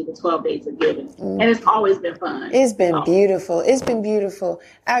 I do the 12 days of giving. And it's always been fun. It's been beautiful. It's been beautiful.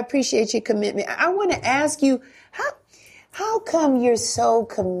 I appreciate your commitment. I want to ask you, how come you're so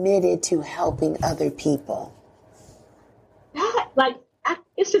committed to helping other people?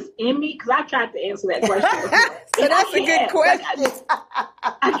 It's just in me, because I tried to answer that question. So that's a good question.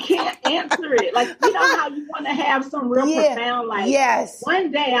 I can't answer it. Like, you know how you want to have some real profound, like,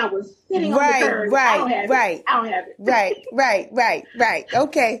 one day I was sitting on the curb. I don't have it. Right.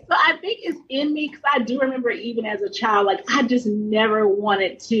 Okay. So I think it's in me, because I do remember even as a child, like, I just never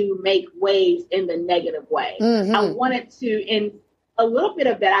wanted to make waves in the negative way. Mm-hmm. I wanted to, and a little bit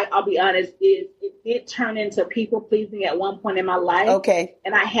of that, I'll be honest, is it did turn into people pleasing at one point in my life. Okay.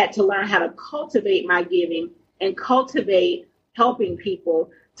 And I had to learn how to cultivate my giving and cultivate helping people,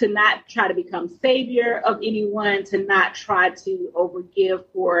 to not try to become savior of anyone, to not try to overgive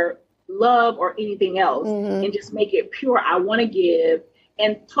for love or anything else, and just make it pure. I want to give.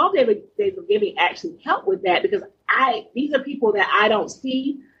 And 12 days of giving actually helped with that, because these are people that I don't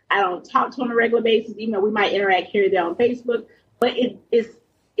see, I don't talk to on a regular basis, even though we might interact here and there on Facebook. But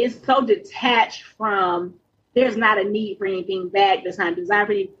it's so detached from, there's not a need for anything back. There's not a desire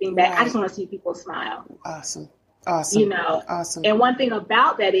for anything back. Right. I just want to see people smile. Awesome. You know, awesome. And one thing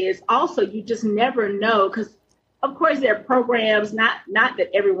about that is also, you just never know, because of course there are programs, not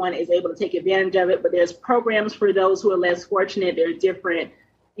that everyone is able to take advantage of it, but there's programs for those who are less fortunate. There are different,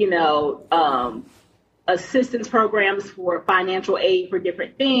 you know, assistance programs for financial aid for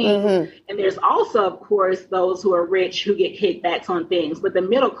different things. And there's also, of course, those who are rich who get kickbacks on things, but the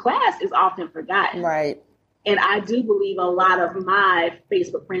middle class is often forgotten. Right. And I do believe a lot of my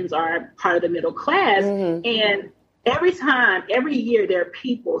Facebook friends are part of the middle class. And every year there are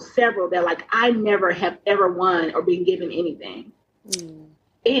people, several, that like, I never have ever won or been given anything.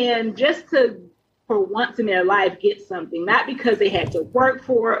 And just to, for once in their life, get something, not because they had to work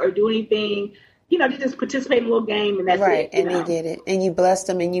for it or do anything, you know, they just participate in a little game and that's it. Right, and they did it. And you bless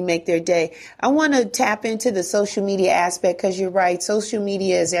them and you make their day. I want to tap into the social media aspect, because you're right. Social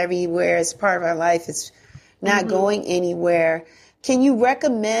media is everywhere. It's part of our life. It's not going anywhere. Can you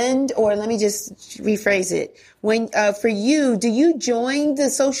recommend, or let me just rephrase it, when for you, do you join the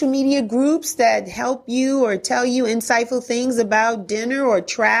social media groups that help you or tell you insightful things about dinner or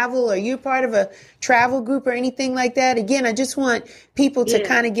travel? Are you part of a travel group or anything like that? Again, I just want people to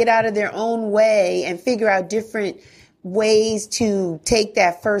kind of get out of their own way and figure out different ways to take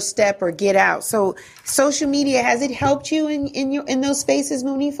that first step or get out. So social media, has it helped you in those spaces,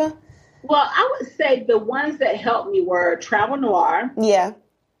 Monifa? Well, I would say the ones that helped me were Travel Noir. Yeah.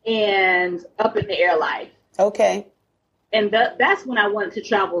 And Up in the Air Life. Okay. And that's when I wanted to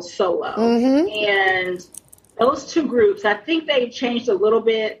travel solo. And those 2 groups, I think they've changed a little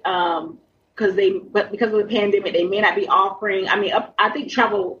bit because of the pandemic, they may not be offering. I mean, I think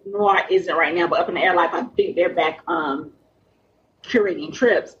Travel Noir isn't right now, but Up in the Air Life, I think they're back curating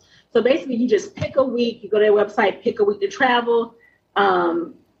trips. So basically, you just pick a week, you go to their website, pick a week to travel,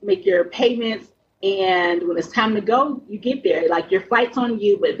 make your payments, and when it's time to go, you get there. Like, your flight's on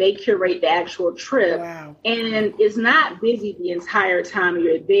you, but they curate the actual trip. Wow. And it's not busy the entire time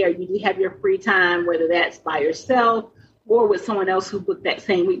you're there. You do have your free time, whether that's by yourself or with someone else who booked that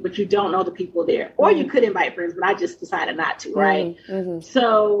same week, but you don't know the people there. Or you could invite friends, but I just decided not to, right? Mm-hmm.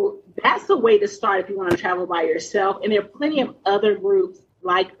 So that's a way to start if you want to travel by yourself. And there are plenty of other groups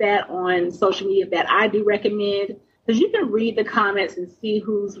like that on social media that I do recommend, because you can read the comments and see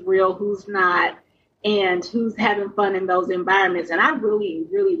who's real, who's not, and who's having fun in those environments. And I really,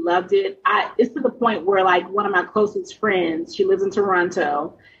 really loved it. It's to the point where, like, one of my closest friends, she lives in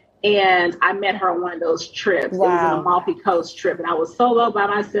Toronto, and I met her on one of those trips. Wow. It was an Amalfi Coast trip, and I was solo by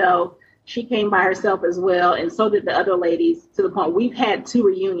myself. She came by herself as well, and so did the other ladies, to the point we've had 2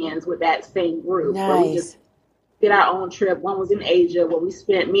 reunions with that same group. Nice. Where we just did our own trip. One was in Asia,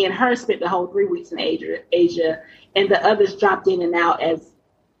 where me and her spent the whole 3 weeks in Asia, and the others dropped in and out as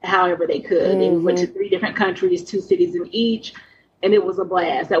however they could. Mm-hmm. And we went to 3 different countries, 2 cities in each, and it was a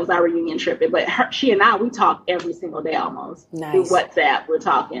blast. That was our reunion trip. But she and I, we talk every single day almost. Nice. Through WhatsApp, we're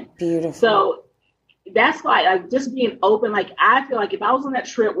talking. Beautiful. So that's why, like, just being open. Like, I feel like if I was on that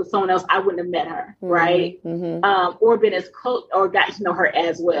trip with someone else, I wouldn't have met her, mm-hmm. right? Mm-hmm. Or been as close or got to know her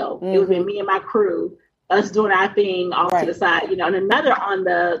as well. Mm-hmm. It would have been me and my crew, us doing our thing off to the side, you know. And another, on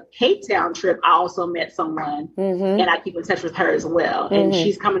the Cape Town trip, I also met someone, mm-hmm. and I keep in touch with her as well. Mm-hmm. And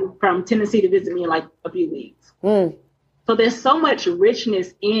she's coming from Tennessee to visit me in like a few weeks. Mm. So there's so much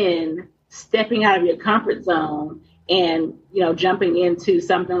richness in stepping out of your comfort zone and, you know, jumping into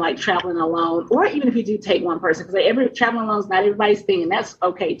something like traveling alone, or even if you do take one person, because traveling alone is not everybody's thing, and that's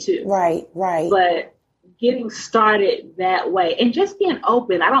okay too. Right. But getting started that way and just being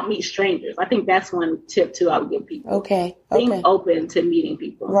open. I don't meet strangers. I think that's one tip too I would give people. Okay. Being open to meeting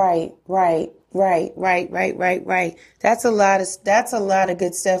people. Right. That's a lot of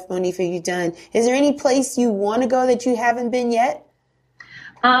good stuff, Monifa, you've done. Is there any place you want to go that you haven't been yet?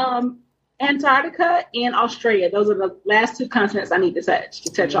 Antarctica and Australia. Those are the last 2 continents I need to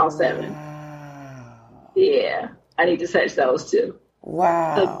touch all 7. Yeah, I need to touch those too.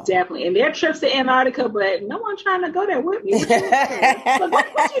 Wow. So definitely. And there are trips to Antarctica, but no one trying to go there with me.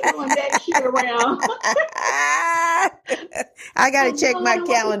 What you doing next year around? I got to check my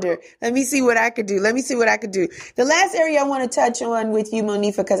calendar. Let me see what I could do. The last area I want to touch on with you,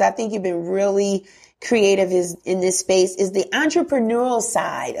 Monifa, because I think you've been really creative in this space, is the entrepreneurial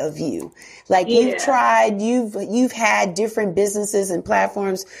side of you. Like, you've had different businesses and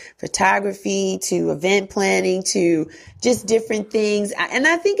platforms, photography to event planning to just different things. And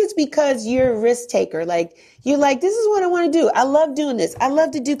I think it's because you're a risk taker. Like, you're like, this is what I want to do. I love doing this. I love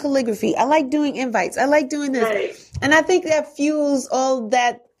to do calligraphy. I like doing invites. I like doing this. Right. And I think that fuels all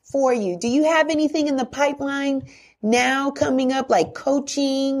that for you. Do you have anything in the pipeline now coming up, like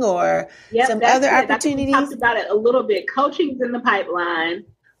coaching or some other opportunities? I talked about it a little bit. Coaching's in the pipeline.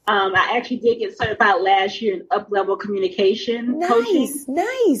 I actually did get certified last year in up-level communication coaching.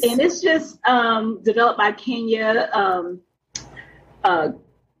 Nice. And it's just developed by Kenya. Her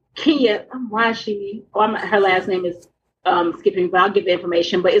last name is skipping, but I'll give the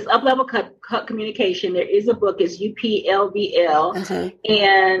information. But it's up-level communication. There is a book. It's UPLVL. Uh-huh.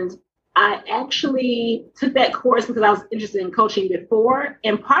 And I actually took that course because I was interested in coaching before.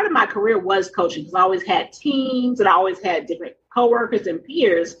 And part of my career was coaching, because I always had teams and I always had different coworkers and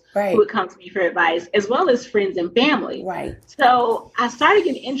peers who would come to me for advice, as well as friends and family. Right. So I started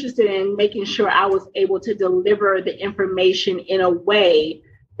getting interested in making sure I was able to deliver the information in a way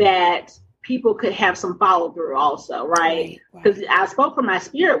that people could have some follow through also, right? Because I spoke from my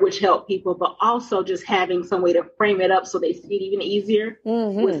spirit, which helped people, but also just having some way to frame it up so they see it even easier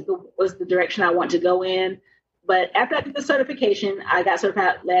was the direction I want to go in. But after I did the certification, I got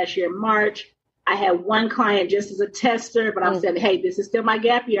certified last year in March. I had one client just as a tester, but I said, hey, this is still my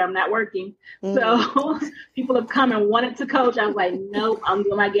gap year. I'm not working. So people have come and wanted to coach. I was like, nope, I'm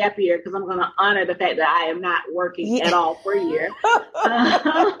doing my gap year because I'm going to honor the fact that I am not working at all for a year.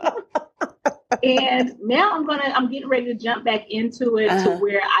 And now I'm getting ready to jump back into it to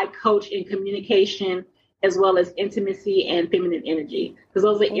where I coach in communication as well as intimacy and feminine energy, because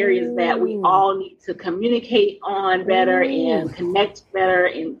those are areas that we all need to communicate on better and connect better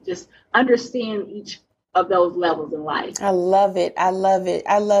and just understand each of those levels in life. I love it.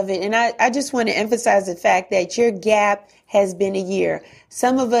 And I just want to emphasize the fact that your gap has been a year.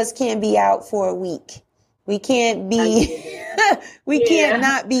 Some of us can't be out for a week. We can't be, can't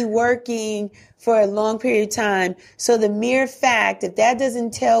not be working for a long period of time. So the mere fact that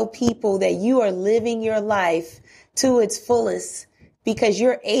doesn't tell people that you are living your life to its fullest, because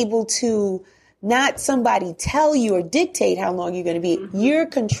you're able to not somebody tell you or dictate how long you're going to be. You're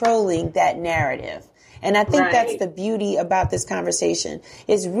controlling that narrative. And I think that's the beauty about this conversation,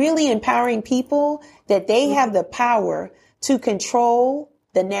 is really empowering people that they have the power to control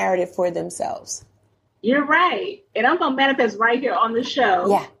the narrative for themselves. You're right. And I'm going to manifest right here on the show.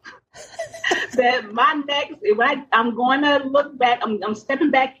 Yeah. That my next, I'm going to look back, I'm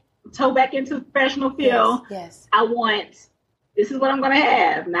stepping back, toe back into the professional field. Yes. This is what I'm going to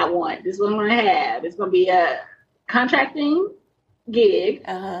have. This is what I'm going to have. It's going to be a contracting gig,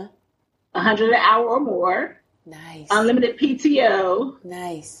 100 an hour or more. Nice. Unlimited PTO.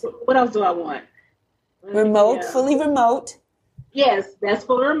 Nice. What else do I want? Remote, fully remote. Yes, that's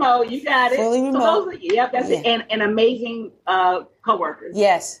fully remote. You got it. Fully remote. That's it. And amazing coworkers.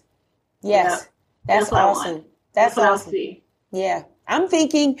 Yes. Yep. That's awesome. That's what awesome. I'll see. Yeah. I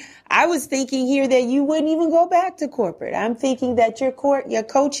was thinking here that you wouldn't even go back to corporate. I'm thinking that your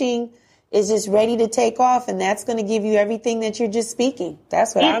coaching is just ready to take off, and that's going to give you everything that you're just speaking.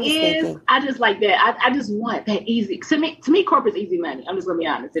 That's what I was thinking. I just like that. I just want that easy. To me, corporate's easy money. I'm just going to be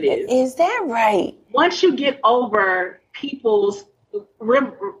honest. It is. Is that right? Once you get over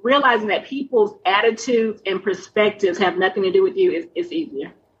realizing that people's attitudes and perspectives have nothing to do with you, it's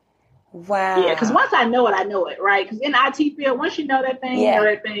easier. Wow. Yeah, because once I know it, right? Because in IT field, once you know that thing, you know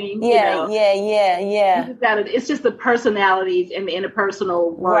that thing. Yeah. You just it's just the personalities and the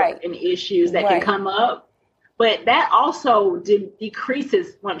interpersonal work and issues that can come up. But that also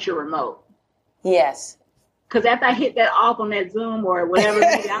decreases once you're remote. Yes. Because after I hit that off on that Zoom or whatever,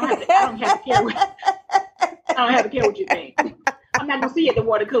 I don't have to care what you think. I'm not going to see you at the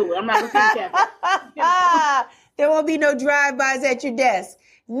water cooler. I'm not going to see you at There won't be no drive-bys at your desk.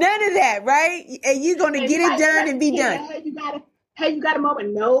 None of that, right? And you're going to get it done and be done. You got a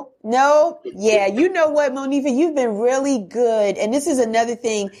moment? No. Yeah. You know what, Monifa? You've been really good. And this is another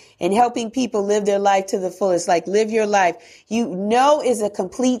thing in helping people live their life to the fullest. Like, live your life. Is a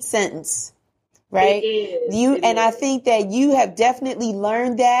complete sentence. Right? It is. I think that you have definitely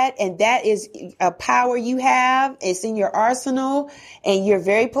learned that, and that is a power you have. It's in your arsenal, and you're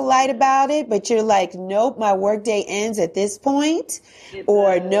very polite about it, but you're like, nope, my workday ends at this point,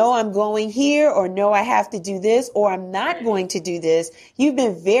 no, I'm going here, or no, I have to do this, or I'm not going to do this. You've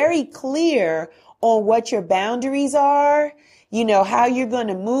been very clear on what your boundaries are, how you're going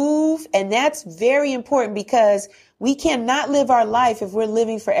to move. And that's very important, because we cannot live our life if we're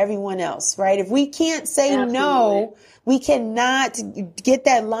living for everyone else, right? If we can't say no, we cannot get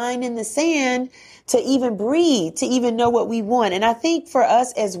that line in the sand to even breathe, to even know what we want. And I think for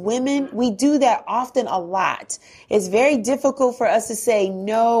us as women, we do that often a lot. It's very difficult for us to say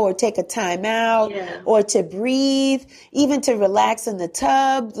no, or take a time out, or to breathe, even to relax in the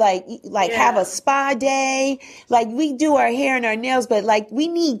tub, have a spa day. Like, we do our hair and our nails, but we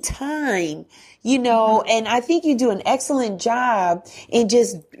need time. And I think you do an excellent job in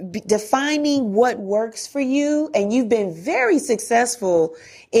just defining what works for you. And you've been very successful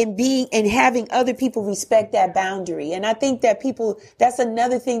in having other people respect that boundary. And I think that that's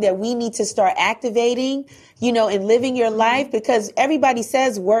another thing that we need to start activating, in living your life, because everybody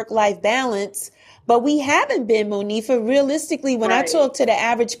says work-life balance. But we haven't been, Monifa. Realistically, when I talk to the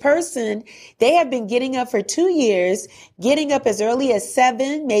average person, they have been getting up for 2 years, getting up as early as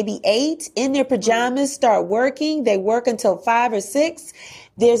 7, maybe 8, in their pajamas, start working. They work until 5 or 6.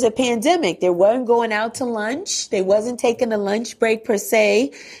 There's a pandemic. They weren't going out to lunch. They wasn't taking a lunch break per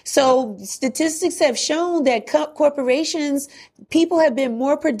se. So statistics have shown that corporations, people have been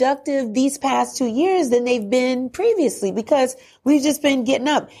more productive these past 2 years than they've been previously, because we've just been getting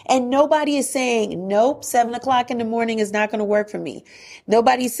up. And nobody is saying, nope, 7 o'clock in the morning is not going to work for me.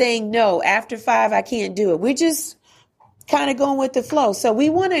 Nobody's saying, no, after 5, I can't do it. We're just kind of going with the flow. So we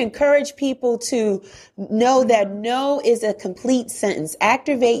want to encourage people to know that no is a complete sentence.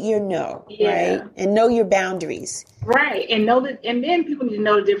 Activate your no, right? And know your boundaries. Right. And know that, and then people need to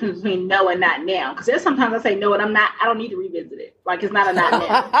know the difference between no and not now. Because there's sometimes I say no and I don't need to revisit it. Like, it's not a not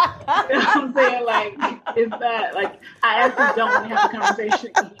now. You know what I'm saying? Like, it's not, like, I actually don't want to have a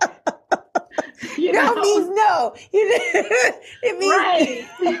conversation again. No means no. It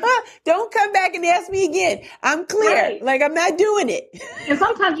means don't come back and ask me again. I'm clear. Right. Like, I'm not doing it. And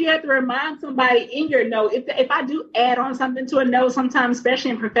sometimes you have to remind somebody in your no. If I do add on something to a no, sometimes,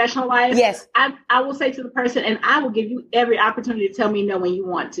 especially in professional life, I will say to the person, and I will give you every opportunity to tell me no when you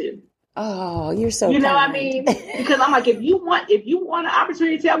want to. Oh, you're so kind. What I mean? Because I'm like, if you want an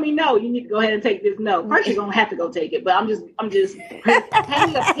opportunity to tell me no, you need to go ahead and take this no. First, you're gonna have to go take it. But I'm just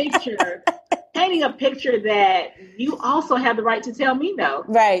painting a picture that you also have the right to tell me no.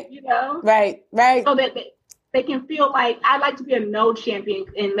 Right. Right. So that they can feel like, I like to be a no champion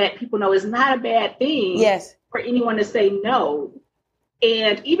and let people know it's not a bad thing for anyone to say no.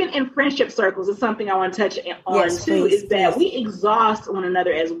 And even in friendship circles, it's something I want to touch on too, is that we exhaust one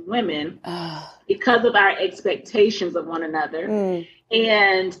another as women because of our expectations of one another.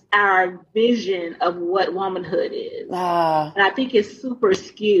 and our vision of what womanhood is. And I think it's super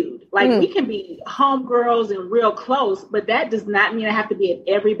skewed. Like we can be homegirls and real close, but that does not mean I have to be at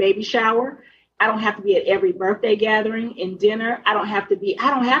every baby shower. I don't have to be at every birthday gathering and dinner. I don't have to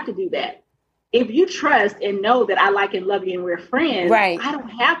do that. If you trust and know that I like and love you and we're friends, right. I don't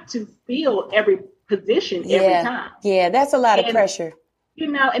have to feel every position every time. Yeah, that's a lot of pressure. You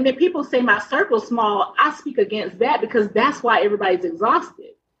know, and then people say my circle's small. I speak against that because that's why everybody's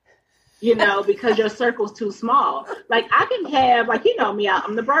exhausted. You know, because your circle's too small. Like I can have, like, you know me,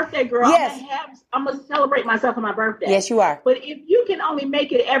 I'm the birthday girl. Yes. I'm going to celebrate myself on my birthday. Yes, you are. But if you can only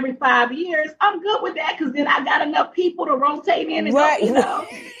make it every 5 years, I'm good with that because then I got enough people to rotate in and go, you know.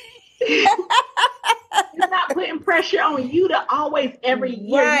 It's not putting pressure on you to always every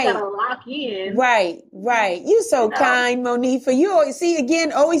year you gotta lock in. Right. You so kind, Monifa. You always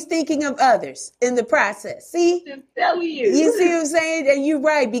always thinking of others in the process. See? I'm telling you. You see what I'm saying? And you're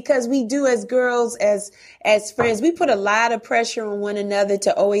right, because we do as girls, as friends, we put a lot of pressure on one another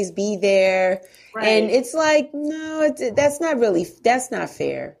to always be there. Right. And it's like, no, that's not fair. It's not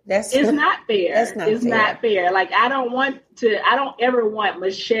fair. That's not fair. Like, I don't ever want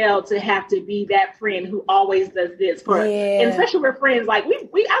Michelle to have to be that friend who always does this and especially with friends, like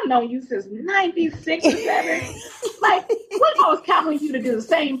I've known you since 96 or 7. Like, we're always counting you to do the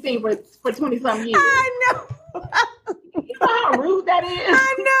same thing for 20 some years. I know. You know how rude that is?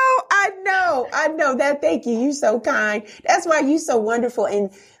 I know that. Thank you. You're so kind. That's why you're so wonderful.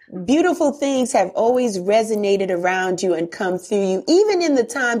 And beautiful things have always resonated around you and come through you, even in the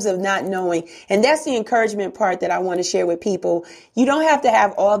times of not knowing. And that's the encouragement part that I want to share with people. You don't have to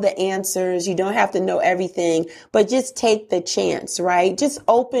have all the answers. You don't have to know everything, but just take the chance, right? Just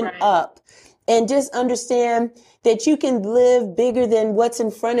open up and just understand that you can live bigger than what's in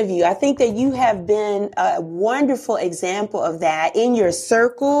front of you. I think that you have been a wonderful example of that in your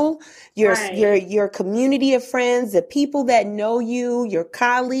circle, your community of friends, the people that know you, your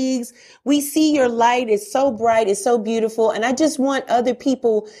colleagues. We see your light is so bright, it's so beautiful. And I just want other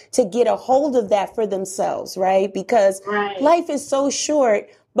people to get a hold of that for themselves, right? Because life is so short.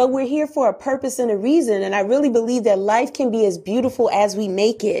 But we're here for a purpose and a reason. And I really believe that life can be as beautiful as we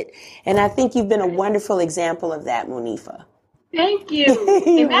make it. And I think you've been a wonderful example of that, Monifa. Thank you.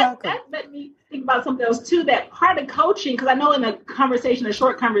 You're and welcome. That made me think about something else too, that part of coaching, because I know in a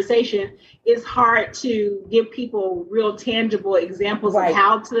short conversation, it's hard to give people real tangible examples of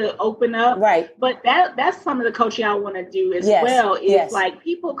how to open up. Right. But that's some of the coaching I want to do as well. Is like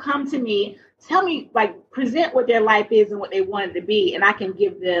people come to me, tell me, like, present what their life is and what they want it to be, and I can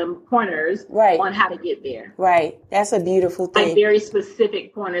give them pointers on how to get there. Right. That's a beautiful thing. Like very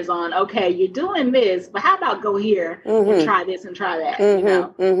specific pointers on, okay, you're doing this, but how about go here and try this and try that? You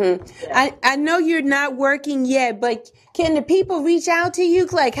know? Yeah. I know you're not working yet, but can the people reach out to you?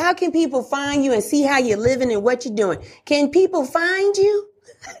 Like, how can people find you and see how you're living and what you're doing? Can people find you?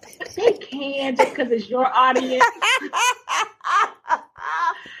 They can, just because it's your audience.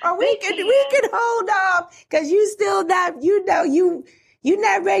 Or we could hold off because you still not, you're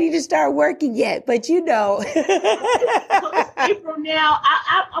not ready to start working yet, but so April now,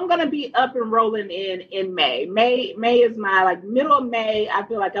 I'm going to be up and rolling in May. May is my, middle of May. I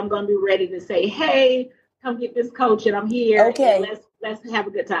feel like I'm going to be ready to say, hey, come get this coach and I'm here. Okay. Let's have a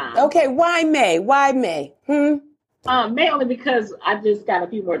good time. Okay. Why May? May only because I just got a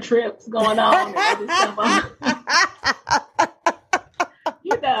few more trips going on and other stuff.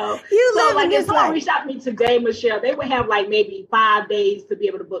 If someone reached out to me today, Michelle, they would have maybe 5 days to be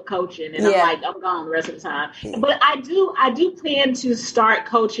able to book coaching, and I'm gone the rest of the time. But I do plan to start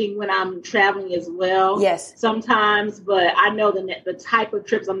coaching when I'm traveling as well. Yes, sometimes, but I know the type of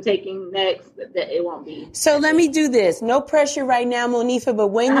trips I'm taking next that it won't be. So let me do this. No pressure right now, Monifa, but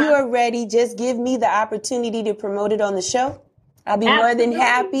when you are ready, just give me the opportunity to promote it on the show. I'll be more than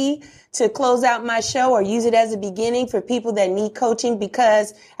happy to close out my show or use it as a beginning for people that need coaching,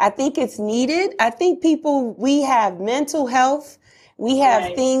 because I think it's needed. I think we have mental health. We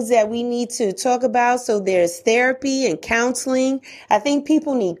have things that we need to talk about. So there's therapy and counseling. I think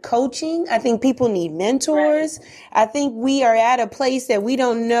people need coaching. I think people need mentors. I think we are at a place that we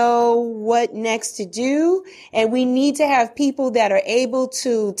don't know what next to do. And we need to have people that are able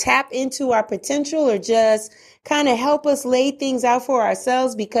to tap into our potential or just kind of help us lay things out for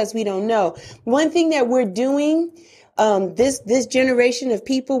ourselves because we don't know. One thing that we're doing this generation of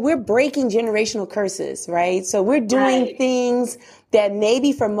people, we're breaking generational curses, right? So we're doing things that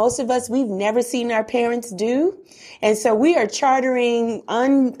maybe for most of us, we've never seen our parents do. And so we are chartering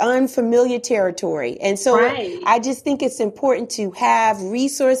unfamiliar territory. And so I just think it's important to have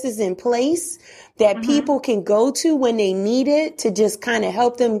resources in place that people can go to when they need it to just kind of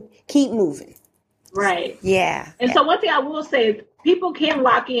help them keep moving. Right. Yeah. And so one thing I will say is people can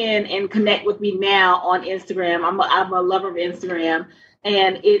lock in and connect with me now on Instagram. I'm a lover of Instagram.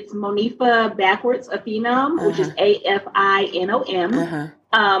 And it's Monifa backwards Afinom, which is AFINOM.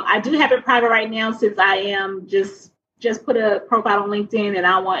 I do have it private right now since I am just put a profile on LinkedIn and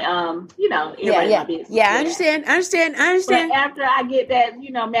I want, everybody my business. Yeah, I understand. But after I get that,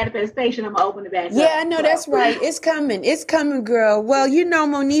 manifestation, I'm going to open it back up. Yeah, no, that's right. It's coming, girl. Well,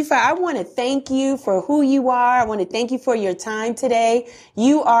 Monifa, I want to thank you for who you are. I want to thank you for your time today.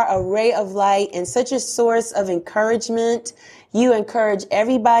 You are a ray of light and such a source of encouragement. You encourage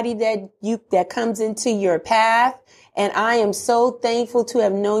everybody that comes into your path. And I am so thankful to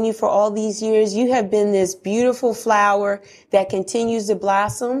have known you for all these years. You have been this beautiful flower that continues to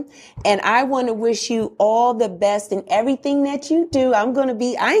blossom. And I want to wish you all the best in everything that you do. I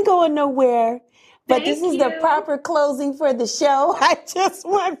ain't going nowhere. But this is the proper closing for the show. I just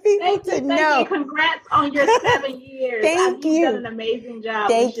want people to know. Congrats on your 7 years. Thank you. You've done an amazing job.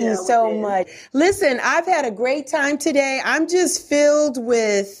 Thank you so much. Listen, I've had a great time today. I'm just filled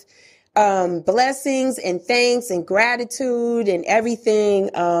with blessings and thanks and gratitude and everything.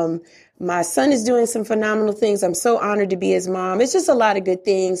 My son is doing some phenomenal things. I'm so honored to be his mom. It's just a lot of good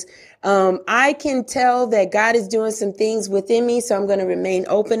things. I can tell that God is doing some things within me, so I'm going to remain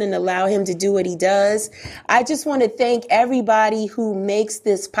open and allow him to do what he does. I just want to thank everybody who makes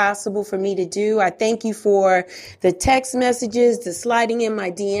this possible for me to do. I thank you for the text messages, the sliding in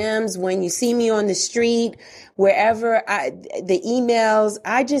my DMs when you see me on the street, wherever, the emails.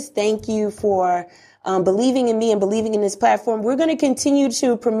 I just thank you for believing in me and believing in this platform. We're going to continue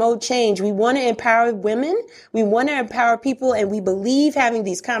to promote change. We want to empower women. We want to empower people. And we believe having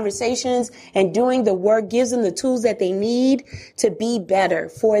these conversations and doing the work gives them the tools that they need to be better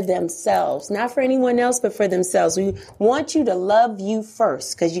for themselves. Not for anyone else, but for themselves. We want you to love you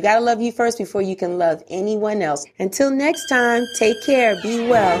first, because you got to love you first before you can love anyone else. Until next time, take care, be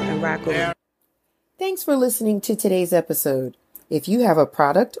well, and rock on. Thanks for listening to today's episode. If you have a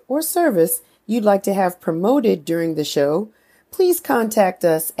product or service you'd like to have promoted during the show, please contact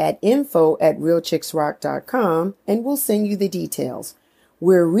us at info@realchicksrock.com and we'll send you the details.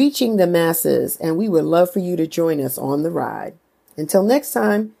 We're reaching the masses and we would love for you to join us on the ride. Until next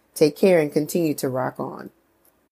time, take care and continue to rock on.